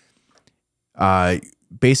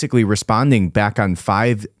 basically responding back on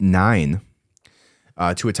 5/9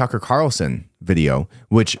 to a Tucker Carlson video,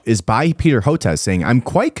 which is by Peter Hotez, saying, I'm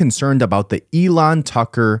quite concerned about the Elon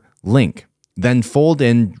Tucker link. Then fold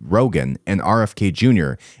in Rogan and RFK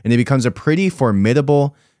Jr., and it becomes a pretty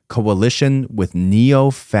formidable coalition with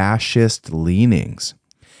neo-fascist leanings.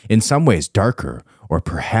 In some ways darker or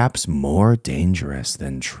perhaps more dangerous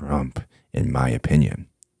than Trump, in my opinion.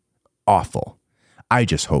 Awful. I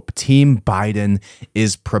just hope Team Biden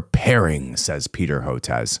is preparing, says Peter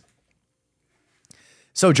Hotez.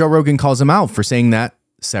 So Joe Rogan calls him out for saying that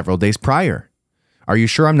several days prior. Are you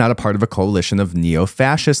sure I'm not a part of a coalition of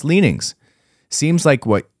neo-fascist leanings? Seems like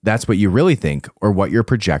that's what you really think or what you're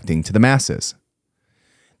projecting to the masses.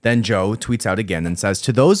 Then Joe tweets out again and says,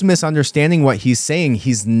 to those misunderstanding what he's saying,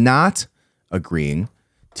 he's not agreeing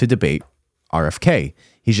to debate RFK.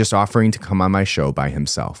 He's just offering to come on my show by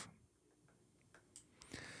himself.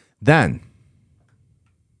 Then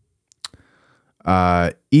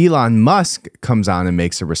Elon Musk comes on and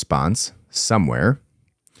makes a response somewhere.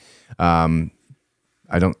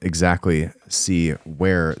 I don't exactly see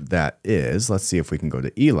where that is. Let's see if we can go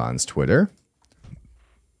to Elon's Twitter.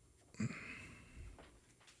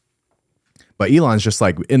 But Elon's just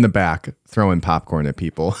like in the back throwing popcorn at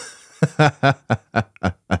people. Let's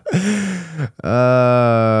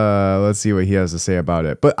see what he has to say about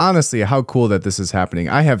it. But honestly, how cool that this is happening.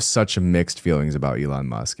 I have such mixed feelings about Elon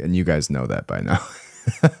Musk, and you guys know that by now.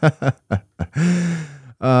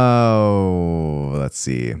 Oh, let's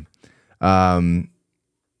see.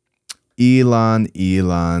 Elon.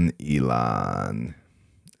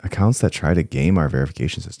 Accounts that try to game our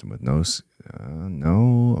verification system with no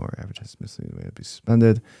or advertise misleading way to be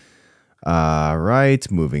suspended.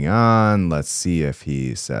 Right, moving on. Let's see if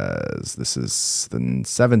he says this is the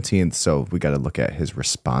 17th, so we got to look at his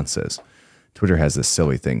responses. Twitter has this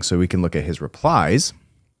silly thing, so we can look at his replies.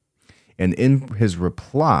 And in his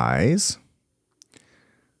replies,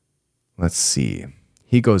 let's see.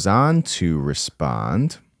 He goes on to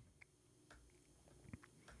respond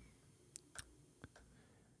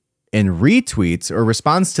and retweets or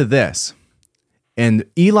responds to this. And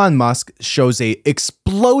Elon Musk shows a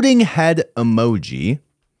exploding head emoji.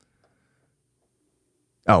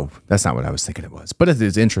 Oh, that's not what I was thinking it was. But it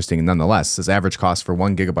is interesting nonetheless. It says average cost for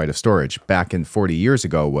 1 gigabyte of storage back in 40 years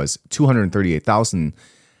ago was $238,000.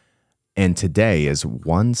 And today is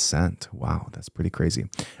 1 cent. Wow, that's pretty crazy.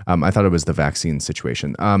 I thought it was the vaccine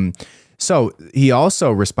situation. So he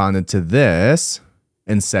also responded to this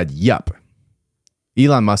and said, yup.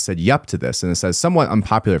 Elon Musk said yup to this, and it says somewhat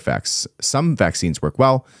unpopular facts. Some vaccines work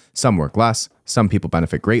well, some work less. Some people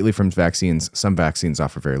benefit greatly from vaccines. Some vaccines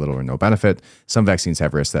offer very little or no benefit. Some vaccines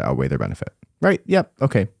have risks that outweigh their benefit. Right? Yep.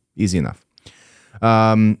 Okay. Easy enough.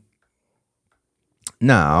 Now,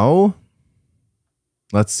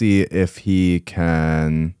 Let's see if he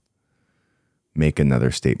can make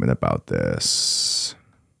another statement about this.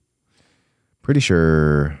 Pretty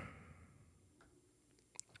sure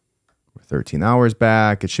we're 13 hours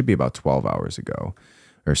back. It should be about 12 hours ago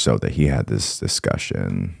or so that he had this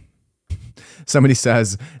discussion. Somebody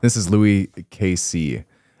says, this is Louis KC,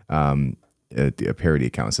 a parody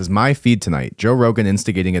account. It says, my feed tonight, Joe Rogan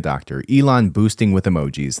instigating a doctor, Elon boosting with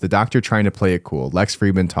emojis, the doctor trying to play it cool, Lex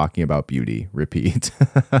Friedman talking about beauty, repeat.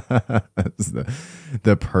 That's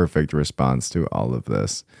the perfect response to all of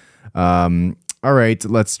this. All right,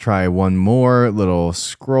 let's try one more little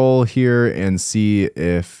scroll here and see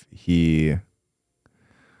if he,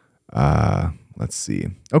 let's see.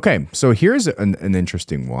 Okay, so here's an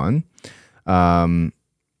interesting one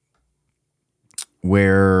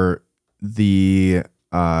where they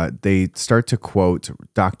start to quote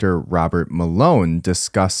Dr. Robert Malone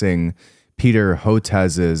discussing Peter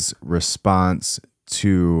Hotez's response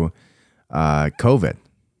to COVID,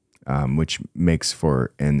 which makes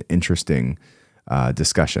for an interesting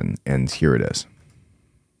discussion. And here it is.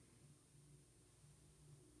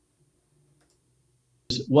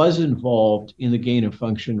 Was involved in the gain of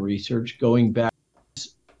function research going back.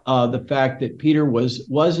 The fact that Peter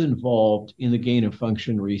was involved in the gain of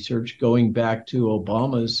function research going back to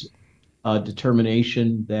Obama's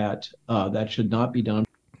determination that that should not be done.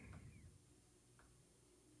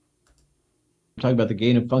 I'm talking about the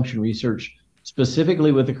gain of function research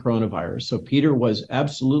specifically with the coronavirus. So Peter was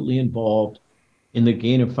absolutely involved in the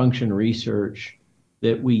gain of function research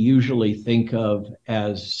that we usually think of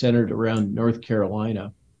as centered around North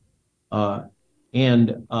Carolina.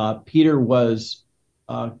 And Peter was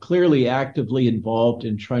clearly actively involved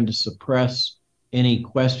in trying to suppress any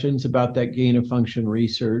questions about that gain of function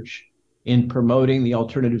research, in promoting the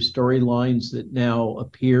alternative storylines that now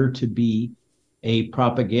appear to be a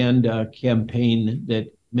propaganda campaign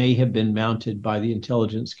that may have been mounted by the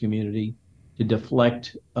intelligence community to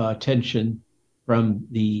deflect attention from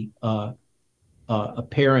the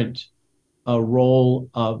apparent role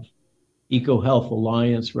of EcoHealth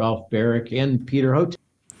Alliance, Ralph Barrick, and Peter Hotez.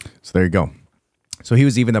 So there you go. So he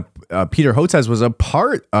was even Peter Hotez was a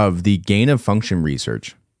part of the gain of function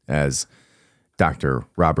research, as Dr.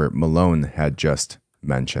 Robert Malone had just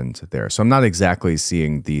mentioned there. So I'm not exactly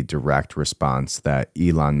seeing the direct response that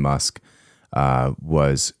Elon Musk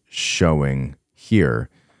was showing here.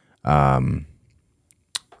 But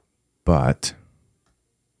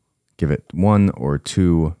give it one or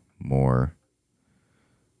two more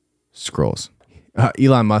scrolls.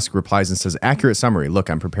 Elon Musk replies and says, accurate summary. Look,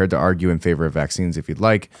 I'm prepared to argue in favor of vaccines if you'd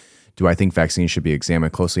like. Do I think vaccines should be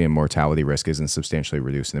examined closely and mortality risk isn't substantially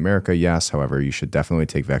reduced in America? Yes. However, you should definitely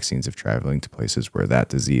take vaccines if traveling to places where that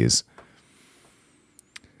disease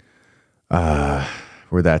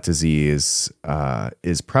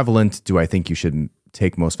is prevalent. Do I think you should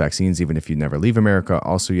take most vaccines even if you never leave America?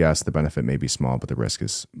 Also, yes, the benefit may be small, but the risk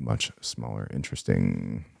is much smaller.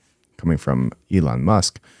 Interesting. Coming from Elon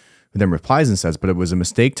Musk, who then replies and says, but it was a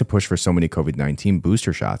mistake to push for so many COVID-19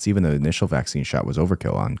 booster shots. Even the initial vaccine shot was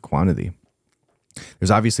overkill on quantity. There's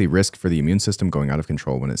obviously risk for the immune system going out of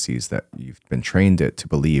control when it sees that you've been trained to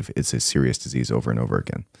believe it's a serious disease over and over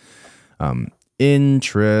again.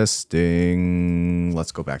 Interesting.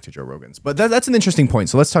 Let's go back to Joe Rogan's. But that's an interesting point.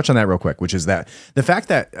 So let's touch on that real quick, which is that the fact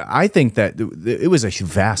that I think that it was a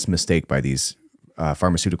vast mistake by these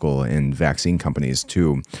pharmaceutical and vaccine companies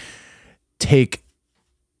to take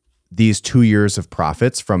these 2 years of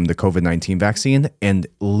profits from the COVID-19 vaccine and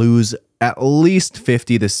lose at least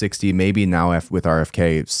 50 to 60, maybe now with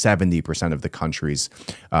RFK, 70% of the country's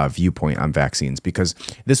viewpoint on vaccines. Because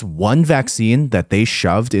this one vaccine that they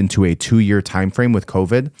shoved into a 2-year time frame with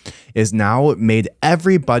COVID is now made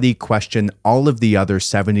everybody question all of the other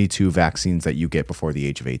 72 vaccines that you get before the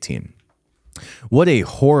age of 18. What a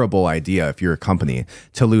horrible idea if you're a company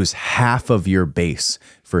to lose half of your base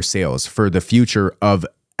for sales for the future of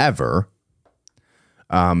ever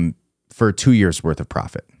for 2 years worth of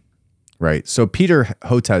profit, right? So Peter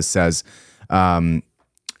Hotez says, and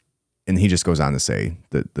he just goes on to say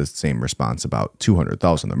the same response about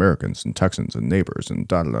 200,000 Americans and Texans and neighbors and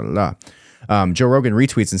da da da da. Joe Rogan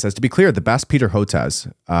retweets and says, to be clear, the best Peter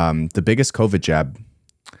Hotez, the biggest COVID jab.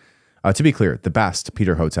 To be clear, the best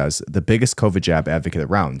Peter Hotez, the biggest COVID jab advocate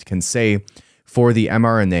around, can say for the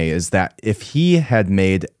mRNA is that if he had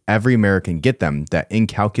made every American get them, that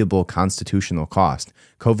incalculable constitutional cost,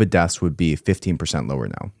 COVID deaths would be 15% lower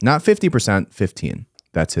now. Not 50%, 15.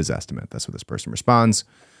 That's his estimate. That's what this person responds.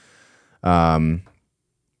 And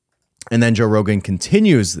then Joe Rogan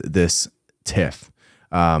continues this tiff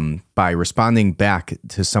by responding back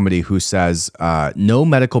to somebody who says, no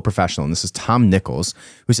medical professional, and this is Tom Nichols,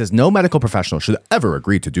 who says, no medical professional should ever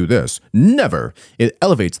agree to do this. Never. It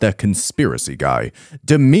elevates that conspiracy guy,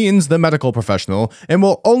 demeans the medical professional, and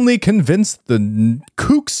will only convince the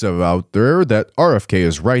kooks out there that RFK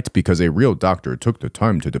is right because a real doctor took the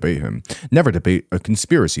time to debate him. Never debate a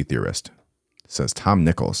conspiracy theorist, says Tom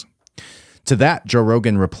Nichols. To that, Joe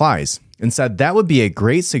Rogan replies and said that would be a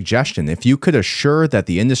great suggestion if you could assure that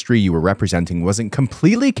the industry you were representing wasn't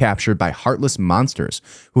completely captured by heartless monsters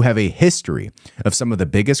who have a history of some of the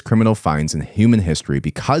biggest criminal fines in human history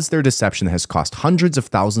because their deception has cost hundreds of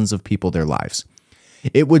thousands of people their lives.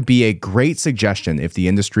 It would be a great suggestion if the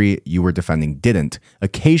industry you were defending didn't,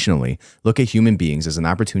 occasionally, look at human beings as an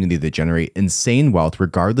opportunity to generate insane wealth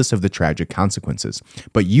regardless of the tragic consequences.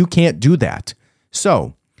 But you can't do that.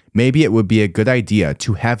 So, maybe it would be a good idea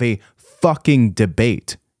to have a fucking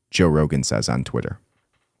debate, Joe Rogan says on Twitter.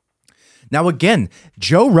 Now, again,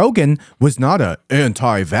 Joe Rogan was not an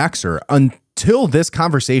anti-vaxxer until this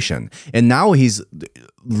conversation. And now he's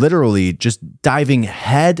literally just diving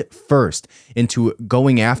head first into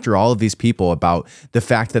going after all of these people about the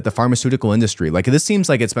fact that the pharmaceutical industry, like this seems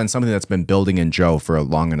like it's been something that's been building in Joe for a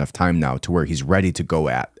long enough time now to where he's ready to go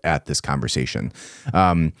at this conversation.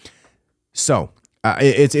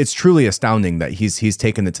 It's truly astounding that he's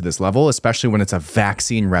taken it to this level, especially when it's a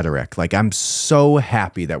vaccine rhetoric. Like, I'm so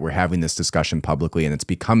happy that we're having this discussion publicly and it's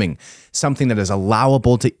becoming something that is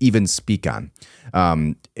allowable to even speak on.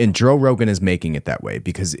 And Joe Rogan is making it that way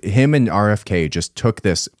because him and RFK just took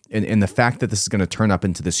this, and the fact that this is going to turn up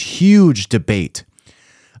into this huge debate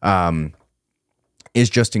is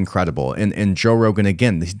just incredible. And Joe Rogan,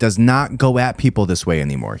 again, he does not go at people this way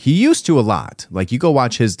anymore. He used to a lot. Like, you go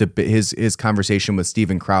watch his conversation with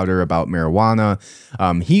Steven Crowder about marijuana.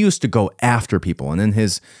 He used to go after people. And in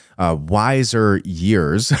his wiser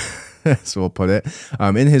years, so we'll put it,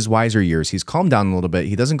 in his wiser years, he's calmed down a little bit.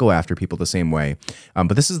 He doesn't go after people the same way.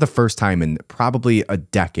 But this is the first time in probably a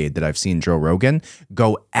decade that I've seen Joe Rogan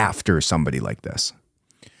go after somebody like this.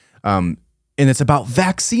 And it's about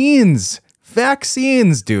vaccines.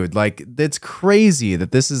 Vaccines, dude. Like, it's crazy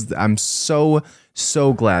that this is, I'm so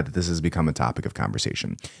glad that this has become a topic of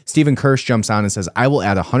conversation. Stephen Kirsch jumps on and says, I will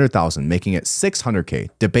add 100,000, making it 600K.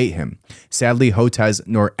 Debate him. Sadly, Hotez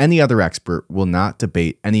nor any other expert will not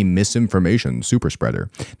debate any misinformation super spreader.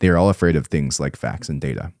 They are all afraid of things like facts and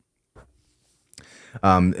data.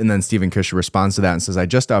 And then Stephen Kirsch responds to that and says, I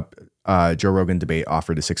just up Joe Rogan debate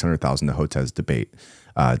offered a 600,000 to Hotez debate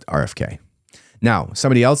RFK. Now,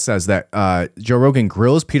 somebody else says that Joe Rogan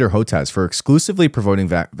grills Peter Hotez for exclusively promoting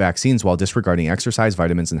vaccines while disregarding exercise,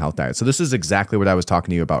 vitamins, and health diet. So this is exactly what I was talking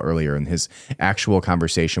to you about earlier in his actual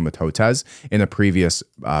conversation with Hotez in a previous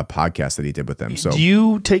podcast that he did with them. So, do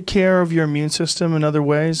you take care of your immune system in other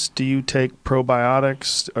ways? Do you take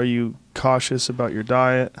probiotics? Are you cautious about your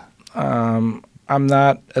diet? I'm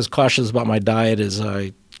not as cautious about my diet as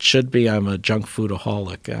I should be. I'm a junk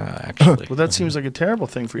foodaholic, actually. Well, that seems like a terrible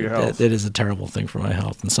thing for your health. It is a terrible thing for my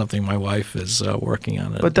health and something my wife is working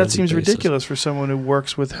on. But that seems ridiculous for someone who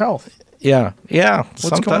works with health. Yeah.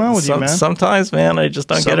 What's going on with you, man? Sometimes, man, I just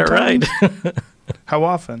don't get it right. How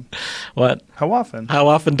often? What? How often? How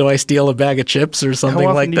often do I steal a bag of chips or something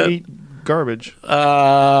like that? How often do you eat garbage?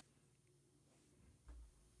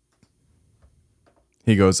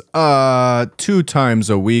 He goes, 2 times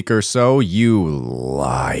a week or so. You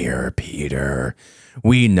liar, Peter.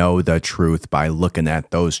 We know the truth by looking at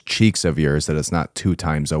those cheeks of yours that it's not 2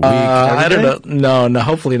 times a week. I don't know. No,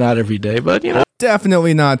 hopefully not every day, but you know.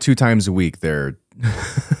 Definitely not 2 times a week there.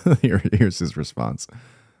 Here's his response.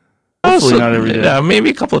 Hopefully not every day. Yeah, maybe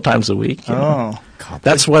a couple of times a week. Oh.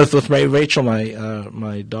 That's what with Rachel,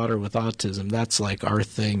 my daughter with autism, that's like our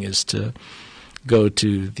thing is to go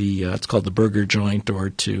to the it's called the burger joint or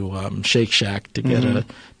to Shake Shack to get a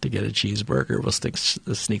cheeseburger. We'll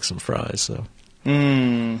sneak some fries. So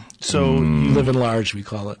living large, we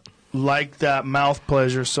call it. Like that mouth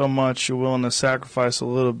pleasure so much, you're willing to sacrifice a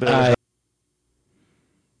little bit. I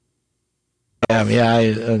have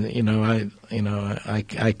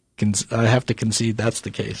to concede that's the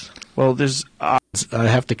case. Well, there's I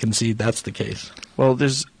have to concede that's the case. Well,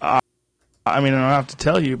 there's I mean, I don't have to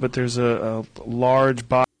tell you, but there's a large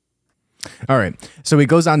body. All right. So he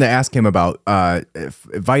goes on to ask him about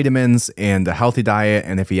vitamins and a healthy diet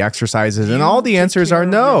and if he exercises. And all the answers are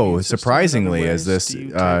no, surprisingly, as this,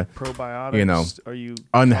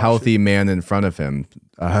 unhealthy man in front of him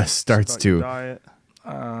starts to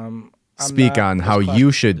speak on how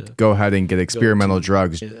you should go ahead and get experimental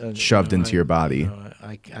drugs shoved into your body.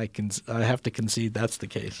 I have to concede that's the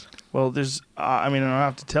case. Well, there's, I don't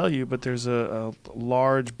have to tell you, but there's a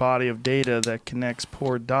large body of data that connects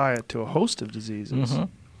poor diet to a host of diseases. Mm-hmm.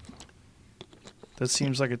 That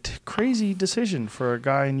seems like a crazy decision for a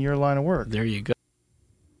guy in your line of work. There you go.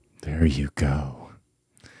 There you go.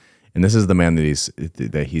 And this is the man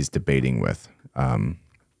that he's debating with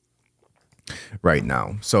right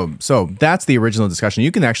now. So that's the original discussion.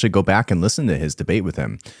 You can actually go back and listen to his debate with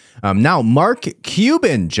him. Now, Mark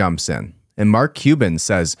Cuban jumps in. And Mark Cuban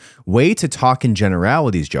says, way to talk in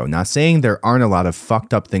generalities, Joe. Not saying there aren't a lot of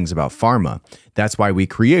fucked up things about pharma. That's why we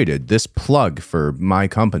created this plug for my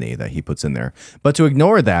company that he puts in there. But to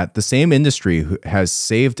ignore that, the same industry has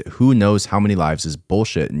saved who knows how many lives is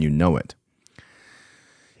bullshit, and you know it.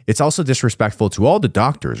 It's also disrespectful to all the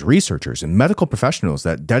doctors, researchers, and medical professionals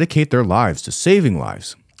that dedicate their lives to saving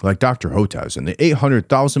lives, like Dr. Hotez and the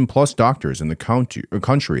 800,000 plus doctors in the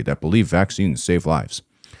country that believe vaccines save lives.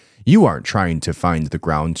 You aren't trying to find the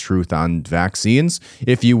ground truth on vaccines.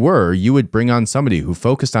 If you were, you would bring on somebody who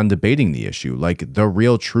focused on debating the issue, like The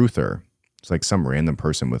Real Truther. It's like some random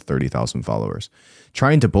person with 30,000 followers.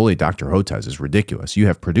 Trying to bully Dr. Hotez is ridiculous. You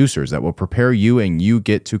have producers that will prepare you, and you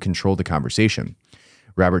get to control the conversation.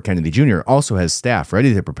 Robert Kennedy Jr. also has staff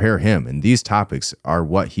ready to prepare him, and these topics are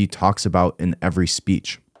what he talks about in every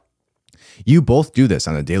speech. You both do this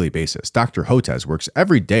on a daily basis. Dr. Hotez works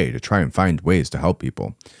every day to try and find ways to help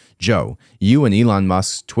people. Joe, you and Elon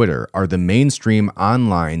Musk's Twitter are the mainstream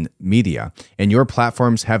online media, and your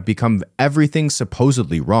platforms have become everything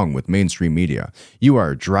supposedly wrong with mainstream media. You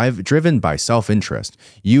are driven by self-interest.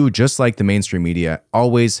 You, just like the mainstream media,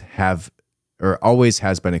 always has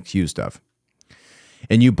been accused of.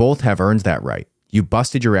 And you both have earned that right. You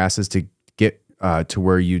busted your asses to get to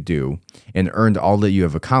where you do and earned all that you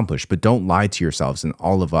have accomplished, but don't lie to yourselves and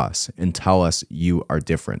all of us and tell us you are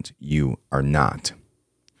different. You are not.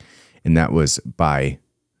 And that was by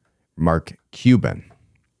Mark Cuban.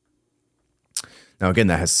 Now, again,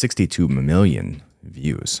 that has 62 million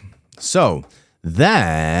views. So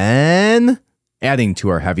then, adding to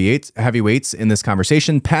our heavyweights in this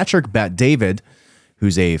conversation, Patrick Bet-David,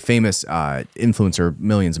 who's a famous influencer,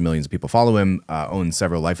 millions and millions of people follow him, owns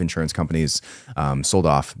several life insurance companies, sold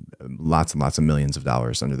off lots and lots of millions of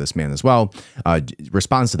dollars under this man as well,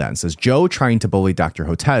 responds to that and says, Joe trying to bully Dr.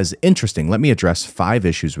 Hotez, interesting. Let me address 5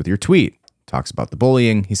 issues with your tweet. Talks about the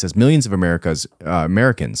bullying. He says millions of Americans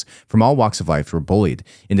from all walks of life were bullied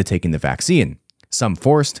into taking the vaccine. Some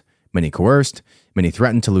forced, many coerced, many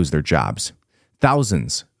threatened to lose their jobs.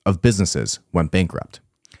 Thousands of businesses went bankrupt.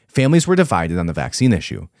 Families were divided on the vaccine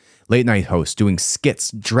issue. Late night hosts doing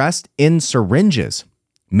skits dressed in syringes.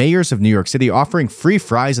 Mayors of New York City offering free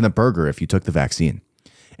fries and a burger if you took the vaccine.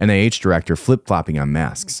 NIH director flip-flopping on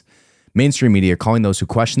masks. Mainstream media calling those who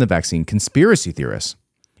question the vaccine conspiracy theorists.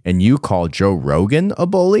 And you call Joe Rogan a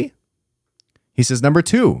bully? He says, number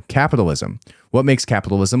 2, capitalism. What makes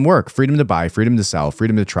capitalism work? Freedom to buy, freedom to sell,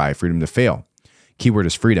 freedom to try, freedom to fail. Keyword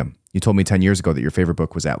is freedom. You told me 10 years ago that your favorite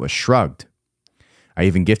book was Atlas Shrugged. I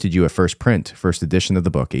even gifted you a first edition of the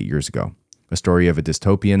book 8 years ago. A story of a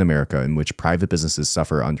dystopian America in which private businesses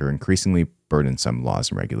suffer under increasingly burdensome laws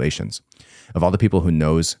and regulations. Of all the people who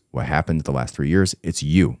knows what happened the last 3 years, it's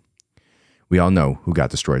you. We all know who got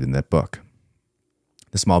destroyed in that book.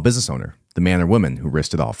 The small business owner, the man or woman who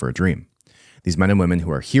risked it all for a dream. These men and women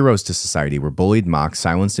who are heroes to society were bullied, mocked,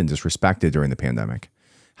 silenced, and disrespected during the pandemic.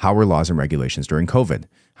 How were laws and regulations during COVID?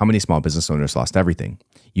 How many small business owners lost everything?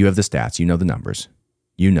 You have the stats, you know the numbers.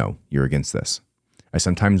 You know you're against this. I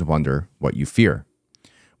sometimes wonder what you fear.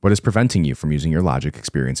 What is preventing you from using your logic,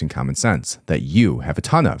 experience, and common sense that you have a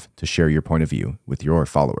ton of to share your point of view with your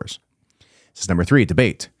followers? This is number 3,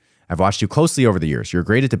 debate. I've watched you closely over the years. You're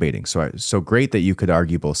great at debating, so great that you could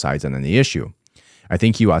argue both sides on any issue. I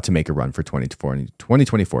think you ought to make a run for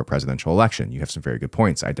 2024 presidential election. You have some very good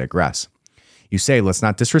points. I digress. You say, let's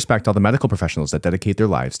not disrespect all the medical professionals that dedicate their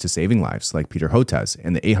lives to saving lives, like Peter Hotez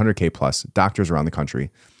and the 800K plus doctors around the country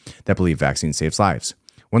that believe vaccine saves lives.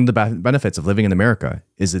 One of the benefits of living in America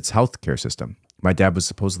is its healthcare system. My dad was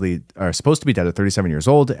supposed to be dead at 37 years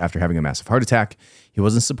old after having a massive heart attack. He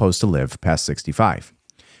wasn't supposed to live past 65.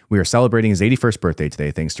 We are celebrating his 81st birthday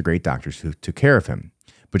today thanks to great doctors who took care of him.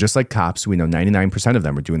 But just like cops, we know 99% of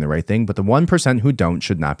them are doing the right thing, but the 1% who don't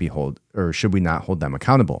should we not hold them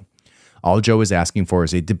accountable? All Joe is asking for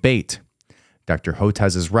is a debate. Dr.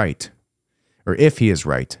 Hotez is right. Or if he is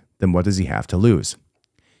right, then what does he have to lose?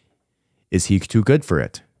 Is he too good for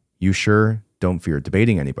it? You sure don't fear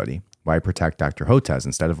debating anybody. Why protect Dr. Hotez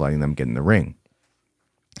instead of letting them get in the ring?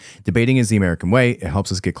 Debating is the American way. It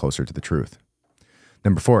helps us get closer to the truth.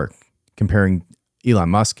 Number 4, comparing Elon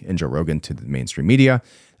Musk and Joe Rogan to the mainstream media.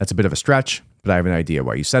 That's a bit of a stretch, but I have an idea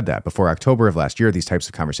why you said that. Before October of last year, these types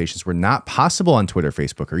of conversations were not possible on Twitter,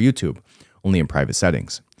 Facebook, or YouTube, only in private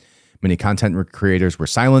settings. Many content creators were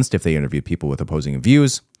silenced if they interviewed people with opposing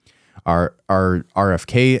views. Our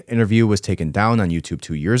RFK interview was taken down on YouTube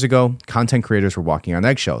 2 years ago. Content creators were walking on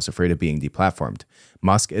eggshells, afraid of being deplatformed.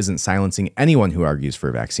 Musk isn't silencing anyone who argues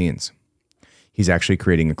for vaccines. He's actually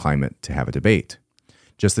creating a climate to have a debate.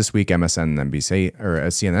 Just this week, MSN and NBC or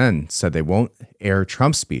CNN said they won't air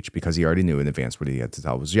Trump's speech because he already knew in advance what he had to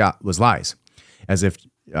tell was lies, as if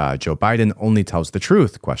Joe Biden only tells the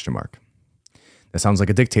truth, ? That sounds like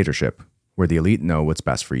a dictatorship where the elite know what's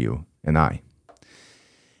best for you and I.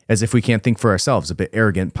 As if we can't think for ourselves, a bit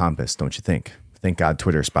arrogant, pompous, don't you think? Thank God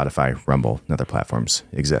Twitter, Spotify, Rumble, and other platforms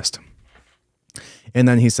exist. And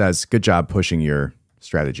then he says, good job pushing your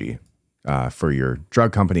strategy for your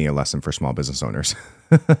drug company, a lesson for small business owners.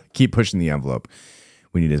 Keep pushing the envelope.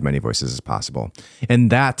 We need as many voices as possible. And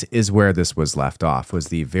that is where this was left off, was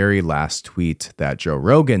the very last tweet that Joe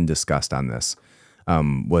Rogan discussed on this,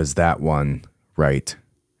 was that one right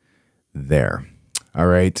there. All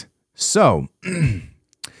right. So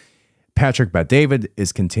Patrick Bet-David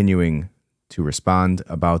is continuing to respond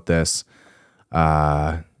about this.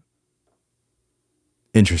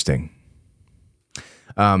 Interesting.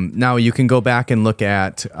 Now you can go back and look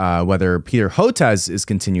at whether Peter Hotez is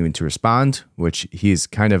continuing to respond, which he's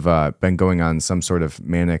kind of been going on some sort of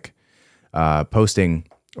manic posting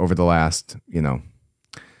over the last,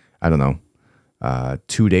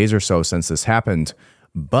 2 days or so since this happened.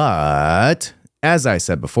 But as I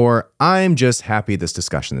said before, I'm just happy this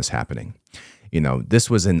discussion is happening. This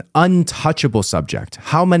was an untouchable subject.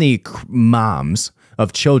 How many moms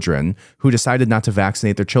of children who decided not to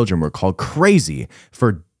vaccinate their children were called crazy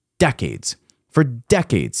for decades? For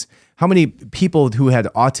decades. How many people who had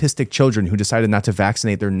autistic children who decided not to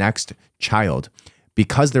vaccinate their next child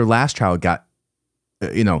because their last child got,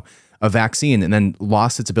 a vaccine and then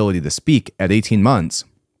lost its ability to speak at 18 months,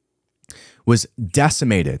 was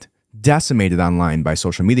decimated online by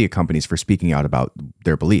social media companies for speaking out about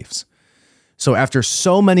their beliefs. So after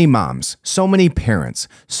so many moms, so many parents,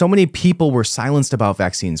 so many people were silenced about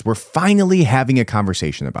vaccines, we're finally having a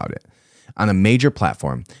conversation about it on a major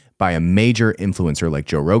platform by a major influencer like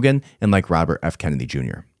Joe Rogan and like Robert F. Kennedy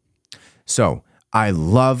Jr. So I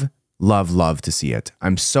love to see it.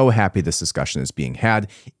 I'm so happy this discussion is being had,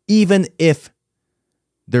 even if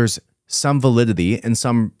there's some validity and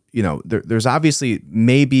some, there's obviously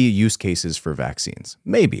maybe use cases for vaccines,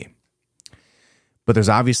 maybe, but there's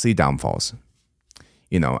obviously downfalls.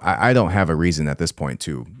 I don't have a reason at this point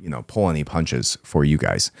to, pull any punches for you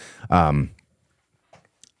guys.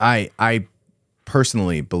 I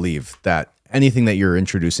personally believe that anything that you're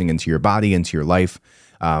introducing into your body, into your life,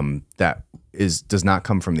 that does not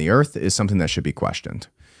come from the earth is something that should be questioned.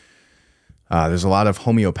 There's a lot of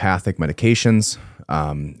homeopathic medications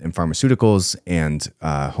and pharmaceuticals and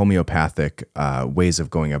homeopathic ways of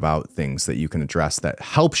going about things that you can address that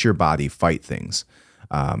helps your body fight things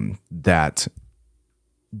that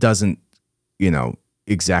doesn't,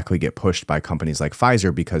 exactly get pushed by companies like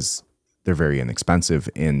Pfizer because they're very inexpensive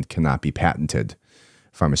and cannot be patented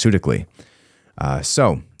pharmaceutically.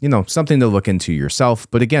 So, something to look into yourself.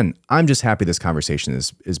 But again, I'm just happy this conversation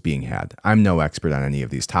is being had. I'm no expert on any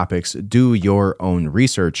of these topics. Do your own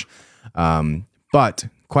research, but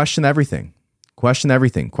question everything. Question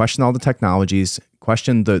everything. Question all the technologies.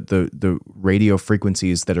 Question the radio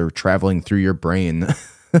frequencies that are traveling through your brain.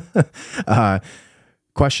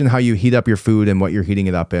 Question how you heat up your food and what you're heating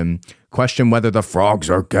it up in. Question whether the frogs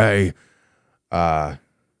are gay.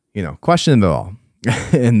 Question it all.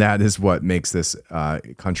 And that is what makes this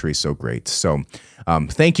country so great. So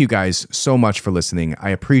thank you guys so much for listening. I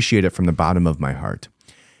appreciate it from the bottom of my heart.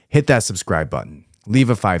 Hit that subscribe button. Leave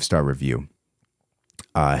a 5-star review.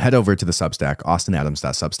 Head over to the Substack,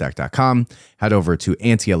 austinadams.substack.com. Head over to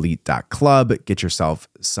antielite.club. Get yourself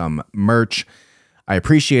some merch. I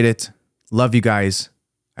appreciate it. Love you guys.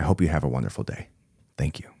 I hope you have a wonderful day.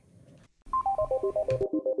 Thank you.